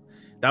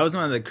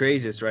of the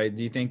craziest, right?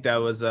 Do you think that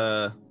was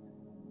one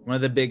of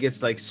the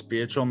biggest like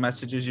spiritual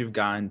messages you've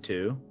gotten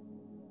too?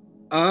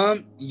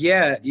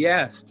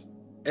 Yeah.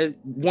 It's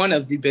one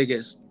of the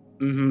biggest,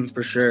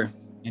 for sure.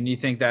 And you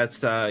think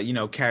that's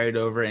carried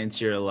over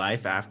into your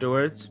life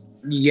afterwards?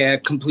 Yeah,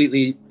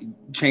 completely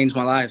changed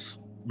my life.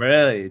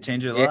 Really?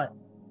 Change your life?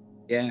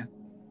 Yeah.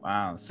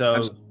 Wow.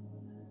 So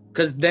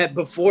because that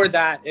before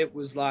that it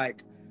was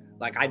like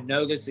I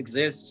know this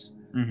exists,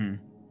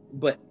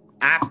 but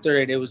after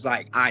it was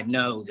like I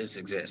know this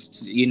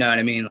exists. You know what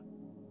I mean?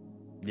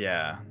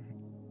 Yeah.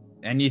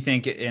 And you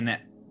think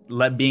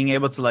being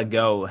able to let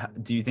go,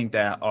 do you think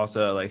that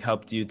also like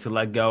helped you to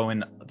let go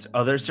in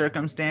other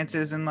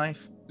circumstances in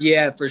life?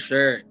 Yeah, for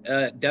sure.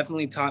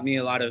 Definitely taught me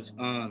a lot of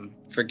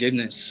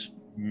forgiveness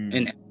and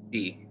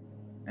empathy.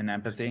 And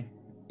empathy?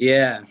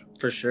 Yeah,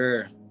 for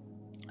sure.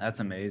 That's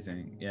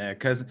amazing. Yeah,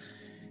 because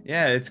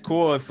it's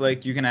cool if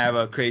like you can have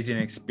a crazy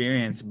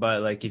experience,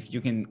 but like if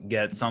you can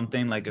get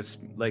something like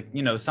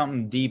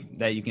something deep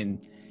that you can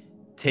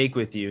take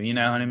with you, you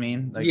know what I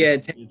mean? Like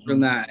take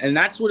from that. And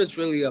that's what it's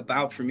really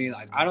about for me.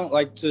 Like I don't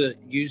like to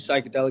use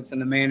psychedelics in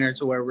the manner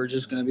to where we're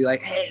just gonna be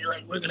like, hey,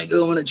 like we're gonna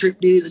go on a trip,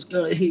 dude. Let's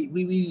go, hey,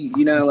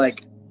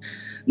 like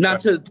not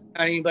to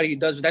anybody who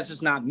does it. That's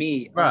just not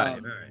me.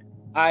 Right.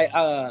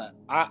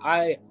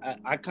 I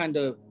kind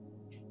of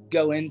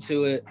go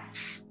into it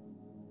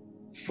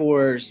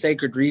for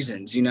sacred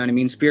reasons, you know what I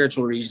mean?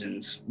 Spiritual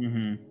reasons.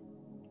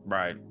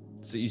 Right.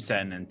 So you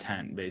set an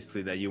intent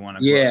basically that you want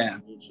to grow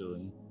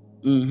spiritually.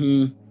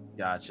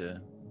 Gotcha.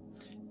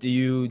 Do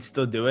you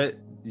still do it?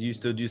 Do you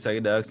still do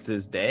psychedelics to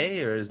this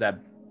day, or is that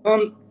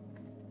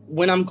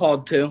when I'm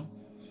called to?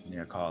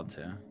 You're called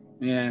to.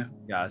 Yeah.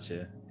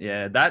 Gotcha.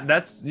 Yeah,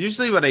 that's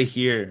usually what I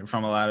hear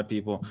from a lot of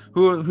people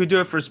who do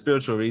it for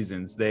spiritual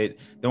reasons. They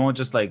won't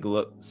just like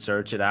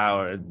search it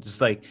out, or just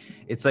like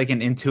it's like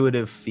an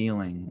intuitive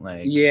feeling.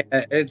 Like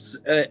it's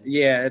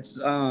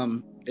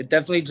it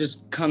definitely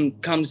just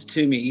comes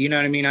to me. You know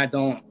what I mean? I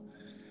don't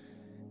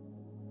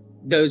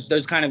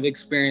those kind of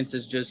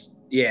experiences just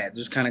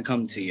kind of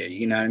come to you.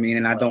 You know what I mean?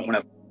 And I don't want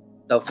to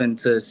myself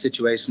into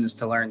situations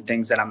to learn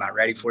things that I'm not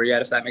ready for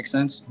yet. If that makes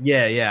sense.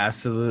 Yeah,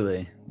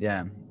 absolutely.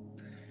 Yeah.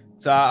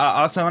 So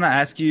I also want to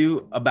ask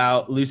you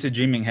about lucid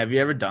dreaming. Have you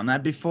ever done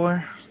that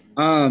before?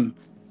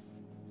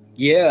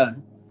 Yeah.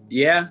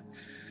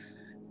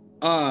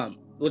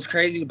 What's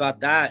crazy about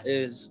that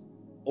is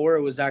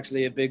Aura was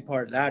actually a big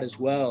part of that as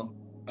well.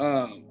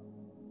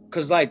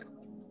 Cause like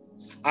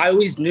I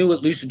always knew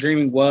what lucid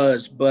dreaming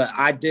was, but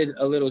I did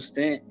a little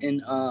stint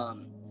in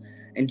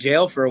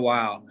jail for a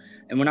while.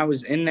 And when I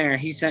was in there,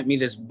 he sent me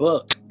this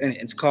book, and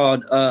it's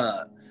called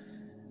I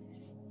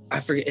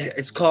forget.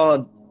 It's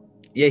called.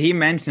 Yeah, he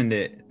mentioned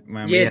it.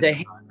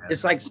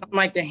 It's like something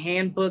like the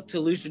Handbook to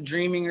Lucid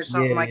Dreaming or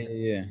something like that.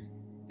 Yeah.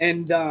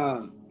 And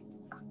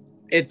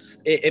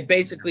it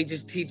basically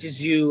just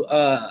teaches you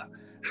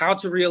how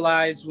to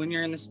realize when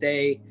you're in the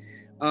state,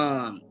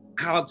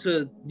 how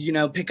to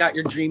pick out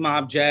your dream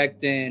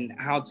object, and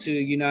how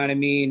to what I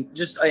mean.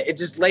 Just it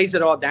just lays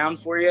it all down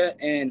for you.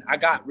 And I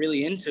got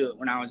really into it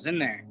when I was in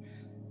there.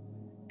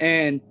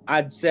 And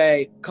I'd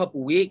say a couple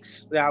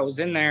weeks that I was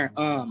in there,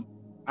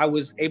 I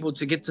was able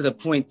to get to the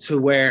point to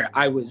where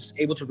I was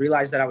able to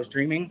realize that I was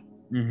dreaming.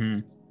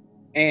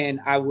 And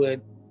I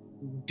would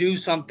do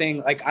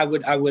something like I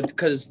would,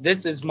 because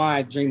this is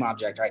my dream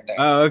object right there.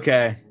 Oh,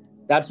 okay.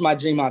 That's my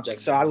dream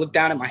object. So I look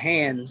down at my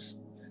hands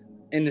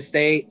in the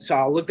state. So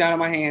I'll look down at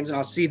my hands and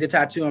I'll see the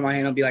tattoo on my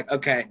hand. I'll be like,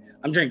 okay,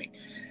 I'm dreaming.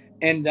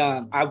 And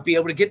I'll be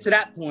able to get to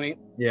that point.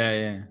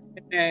 Yeah.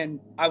 And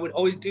I would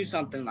always do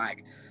something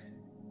like,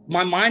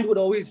 my mind would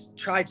always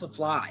try to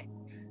fly.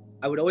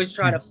 I would always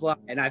try to fly.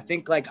 And I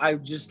think like I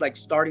was just like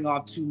starting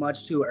off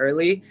too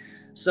early.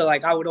 So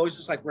like I would always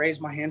just like raise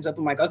my hands up.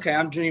 I'm like, okay,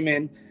 I'm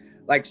dreaming.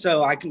 Like,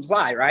 so I can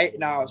fly, right?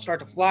 And I'll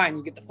start to fly and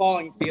you get the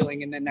falling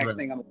feeling. And then next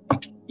thing I'm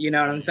like, you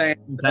know what I'm saying?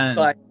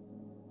 But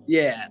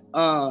yeah.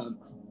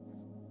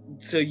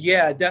 So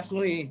yeah,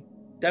 definitely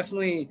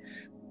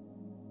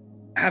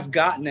have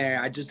gotten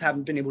there. I just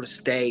haven't been able to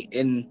stay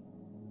in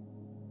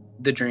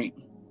the dream,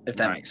 if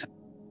that makes sense.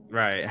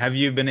 Right. Have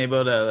you been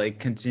able to like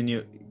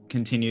continue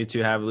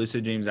to have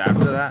lucid dreams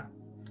after that?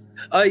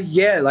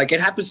 Yeah, like it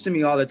happens to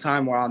me all the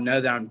time where I'll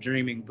know that I'm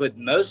dreaming, but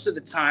most of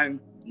the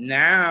time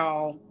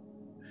now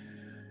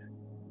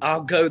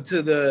I'll go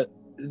to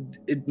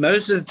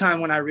most of the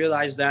time when I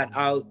realize that,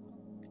 I'll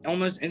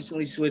almost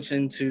instantly switch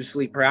into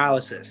sleep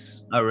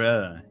paralysis. Oh,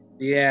 really?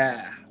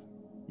 Yeah.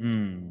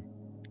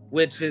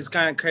 Which is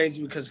kind of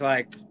crazy because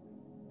like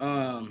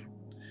I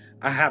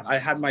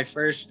had my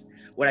first,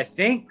 what I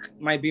think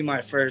might be my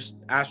first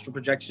astral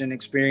projection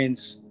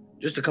experience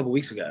just a couple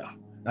weeks ago.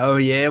 Oh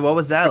yeah, what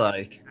was that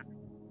like?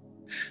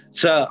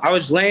 So I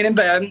was laying in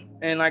bed,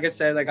 and like I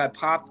said, like I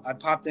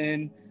popped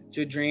in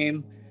to a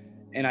dream,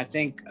 and I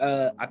think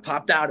I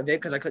popped out of it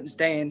because I couldn't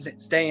stay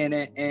in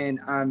it, and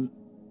I'm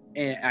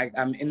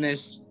in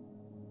this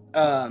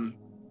I'm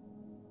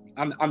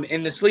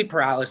in the sleep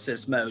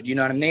paralysis mode. You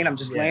know what I mean? I'm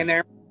just laying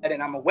there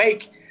and I'm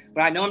awake,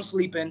 but I know I'm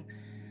sleeping.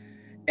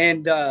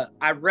 And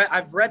I've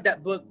read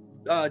that book,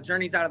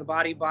 Journeys Out of the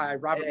Body by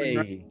Robert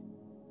Monroe.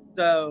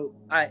 So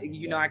I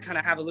kind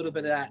of have a little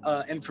bit of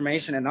that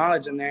information and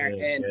knowledge in there,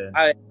 and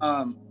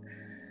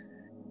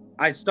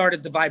I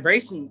started the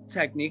vibration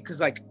technique because,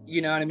 like,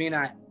 you know what I mean.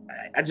 I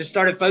just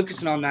started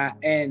focusing on that,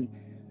 and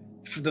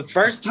for the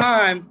first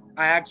time,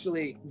 I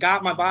actually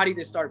got my body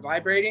to start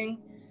vibrating,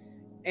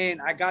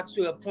 and I got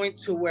to a point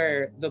to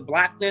where the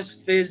blackness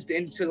fizzed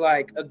into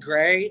like a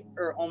gray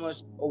or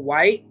almost a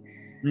white.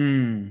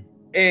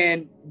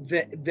 And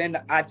then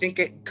I think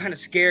it kind of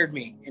scared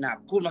me, and I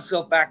pulled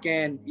myself back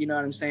in, you know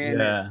what I'm saying?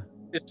 Yeah.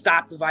 Just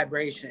stop the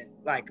vibration.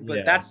 Like,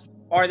 but that's the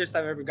farthest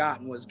I've ever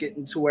gotten, was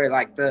getting to where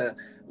like the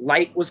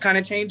light was kind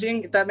of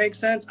changing, if that makes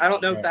sense. I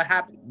don't know if that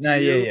happened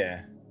to you.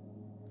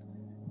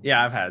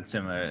 Yeah, I've had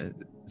similar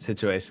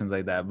situations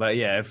like that, but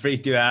yeah, it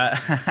freaked you out.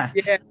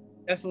 Yeah,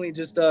 definitely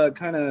just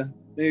kind of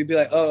maybe be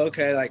like, oh,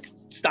 okay, like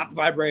stop the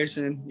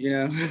vibration, you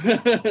know?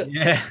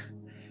 Yeah.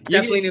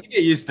 You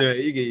get used to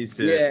it. It's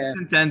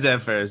intense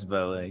at first,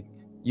 but like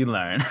you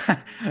learn.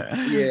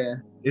 Yeah.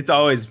 It's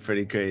always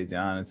pretty crazy,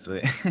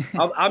 honestly.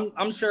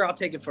 I'm sure I'll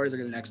take it further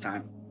the next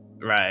time.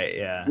 Right.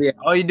 Yeah.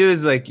 All you do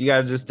is like, you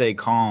gotta just stay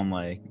calm.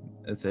 Like,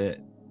 that's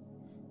it.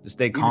 Just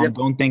stay calm.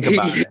 Don't think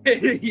about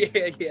it.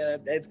 Yeah.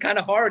 It's kind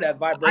of hard at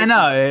vibration. I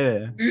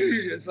know.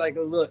 It's like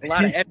a lot of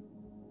energy.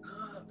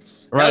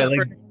 Right.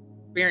 Like,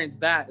 experience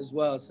that as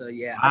well. So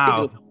yeah,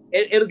 wow. I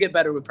think it'll get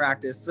better with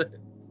practice.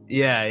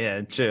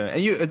 Yeah, true.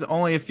 And it's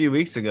only a few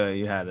weeks ago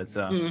you had it,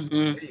 so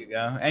there you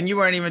go. And you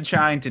weren't even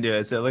trying to do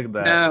it, so look at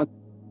that. No.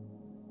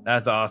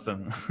 That's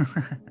awesome.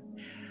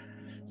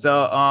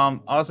 So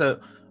also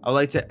I'd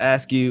like to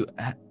ask you,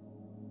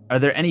 are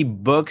there any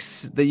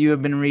books that you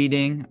have been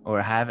reading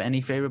or have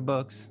any favorite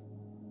books?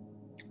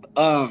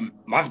 My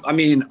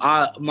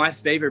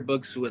favorite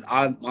books would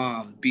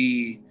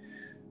be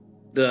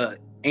The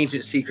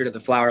Ancient Secret of the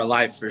Flower of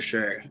Life, for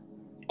sure.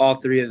 All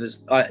three of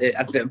this.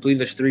 I believe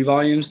there's 3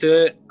 volumes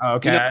to it. Oh,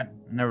 okay. I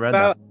never read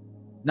that.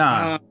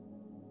 No.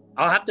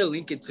 I'll have to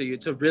link it to you.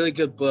 It's a really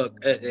good book.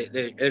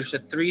 There's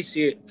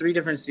 3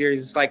 different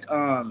series. It's like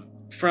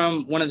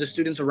from one of the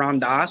students of Ram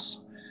Dass.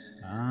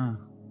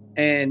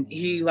 And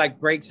he like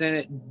breaks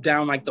it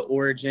down, like the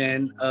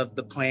origin of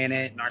the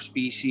planet and our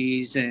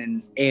species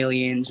and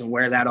aliens and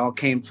where that all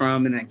came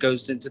from, and it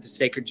goes into the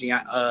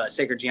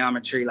sacred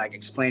geometry, like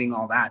explaining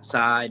all that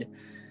side.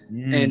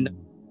 And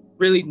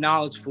really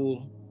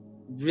knowledgeable,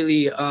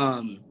 really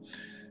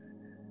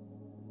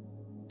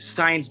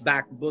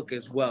science-backed book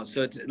as well.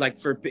 So it's like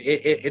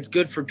it's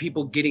good for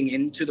people getting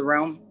into the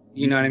realm.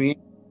 You know what I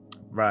mean?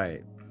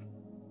 Right.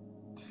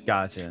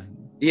 Gotcha.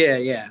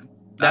 Yeah.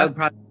 That would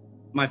probably be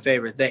my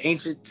favorite. The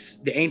ancient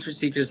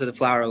Secrets of the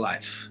Flower of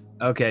Life.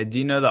 Okay. Do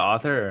you know the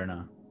author or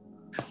no?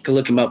 I could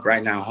look him up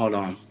right now. Hold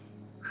on.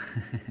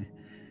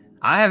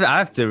 I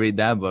have to read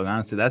that book.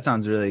 Honestly, that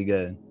sounds really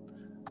good.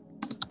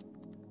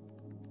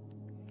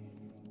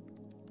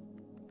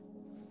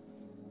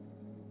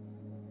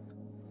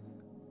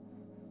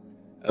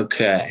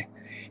 Okay.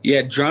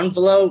 Yeah,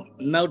 Drunvalo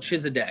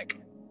Melchizedek.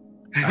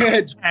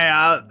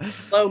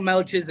 Drunvalo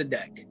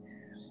Melchizedek.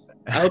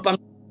 I hope I'm...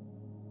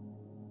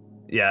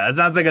 Yeah, that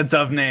sounds like a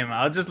tough name.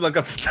 I'll just look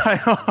up the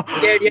title.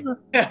 Yeah.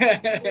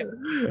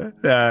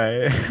 All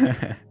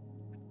right.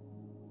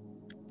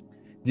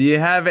 Do you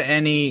have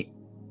any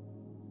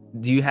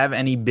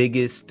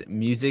biggest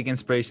music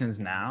inspirations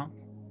now?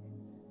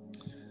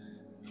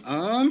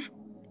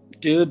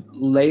 Dude,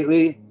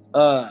 lately,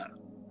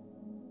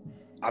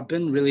 I've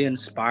been really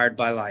inspired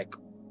by like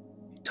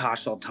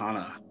Tosh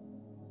Sultana.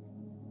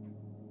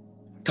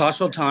 Tosh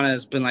Sultana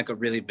has been like a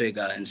really big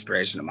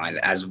inspiration of mine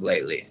as of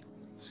lately.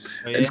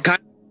 Oh, yeah? It's kind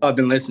of what I've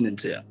been listening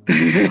to.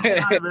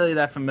 I'm not really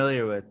that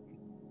familiar with.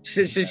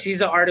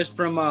 She's an artist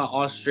from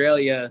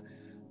Australia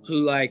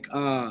who like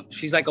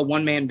she's like a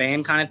one-man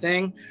band kind of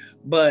thing,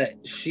 but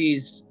she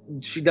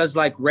does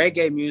like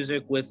reggae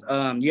music with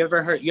you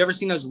ever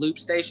seen those loop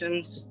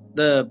stations,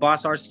 the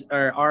Boss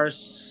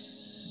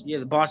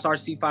the Boss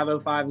RC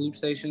 505 loop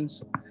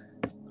stations?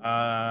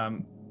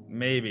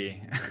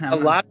 Maybe. a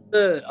lot of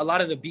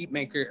the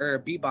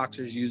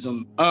beatboxers use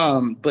them.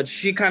 But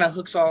she kind of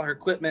hooks all her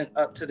equipment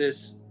up to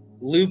this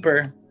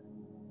looper.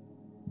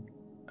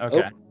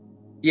 Okay.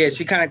 Yeah,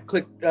 she kind of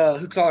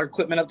hooks all her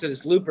equipment up to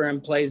this looper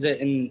and plays it,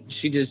 and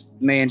she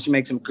makes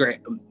some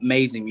great,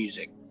 amazing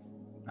music.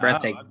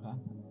 Breathtaking. Okay.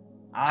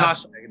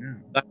 Tasha,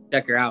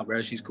 check her out,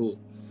 bro. She's cool.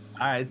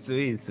 All right,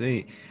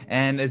 sweet.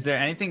 And is there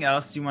anything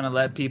else you want to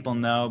let people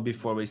know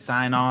before we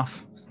sign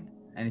off?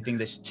 Anything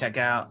they should check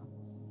out?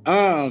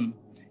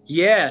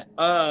 Yeah.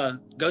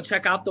 Go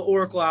check out the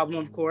Oracle album,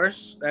 of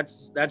course.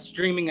 That's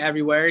streaming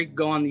everywhere.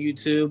 Go on the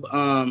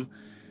YouTube.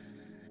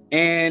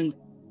 And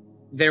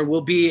there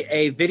will be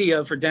a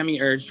video for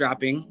Demiurge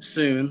dropping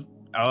soon.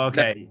 Oh,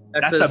 okay.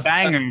 That's a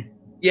banger.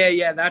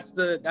 Yeah. That's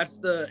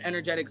the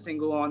energetic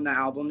single on the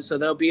album. So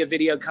there'll be a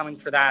video coming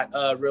for that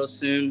real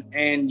soon.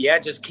 And yeah,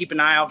 just keep an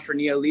eye out for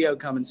Neo Leo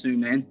coming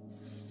soon, man.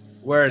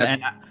 Word.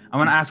 And I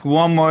want to ask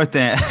one more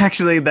thing.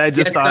 Actually, that I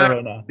just thought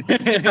right now.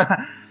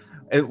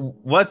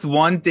 What's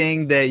one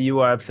thing that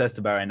you are obsessed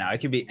about right now? It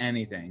could be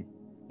anything.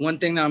 One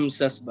thing that I'm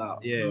obsessed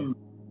about. Yeah.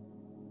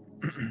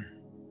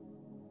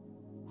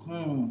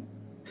 I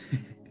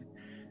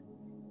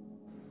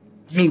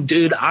mean,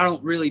 dude, I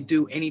don't really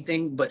do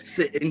anything but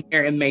sit in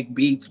here and make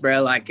beats,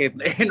 bro. Like,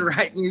 and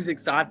write music.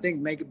 So I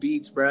think making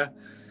beats, bro.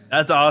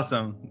 That's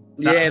awesome.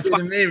 Sounds good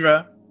to me,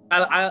 bro.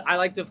 I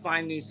like to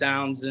find new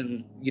sounds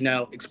and, you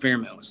know,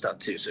 experiment with stuff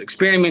too. So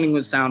experimenting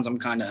with sounds, I'm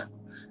kind of,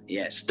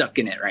 stuck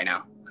in it right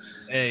now.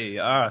 Hey,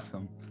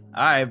 awesome.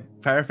 All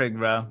right, perfect,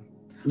 bro.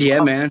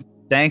 Yeah, man.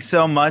 Thanks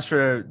so much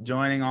for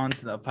joining on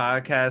to the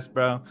podcast,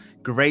 bro.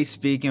 Great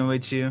speaking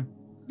with you.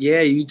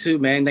 Yeah, you too,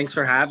 man. Thanks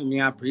for having me.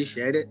 I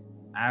appreciate it.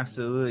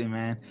 Absolutely,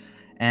 man.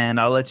 And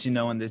I'll let you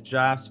know when this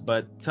drops.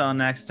 But till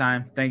next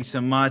time, thank you so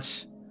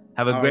much.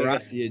 Have a great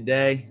rest of your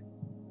day.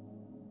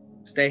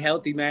 Stay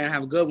healthy, man.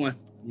 Have a good one.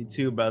 You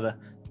too, brother.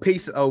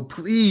 Peace. Oh,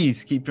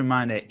 please keep your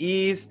mind at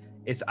ease.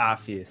 It's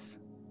Opvious.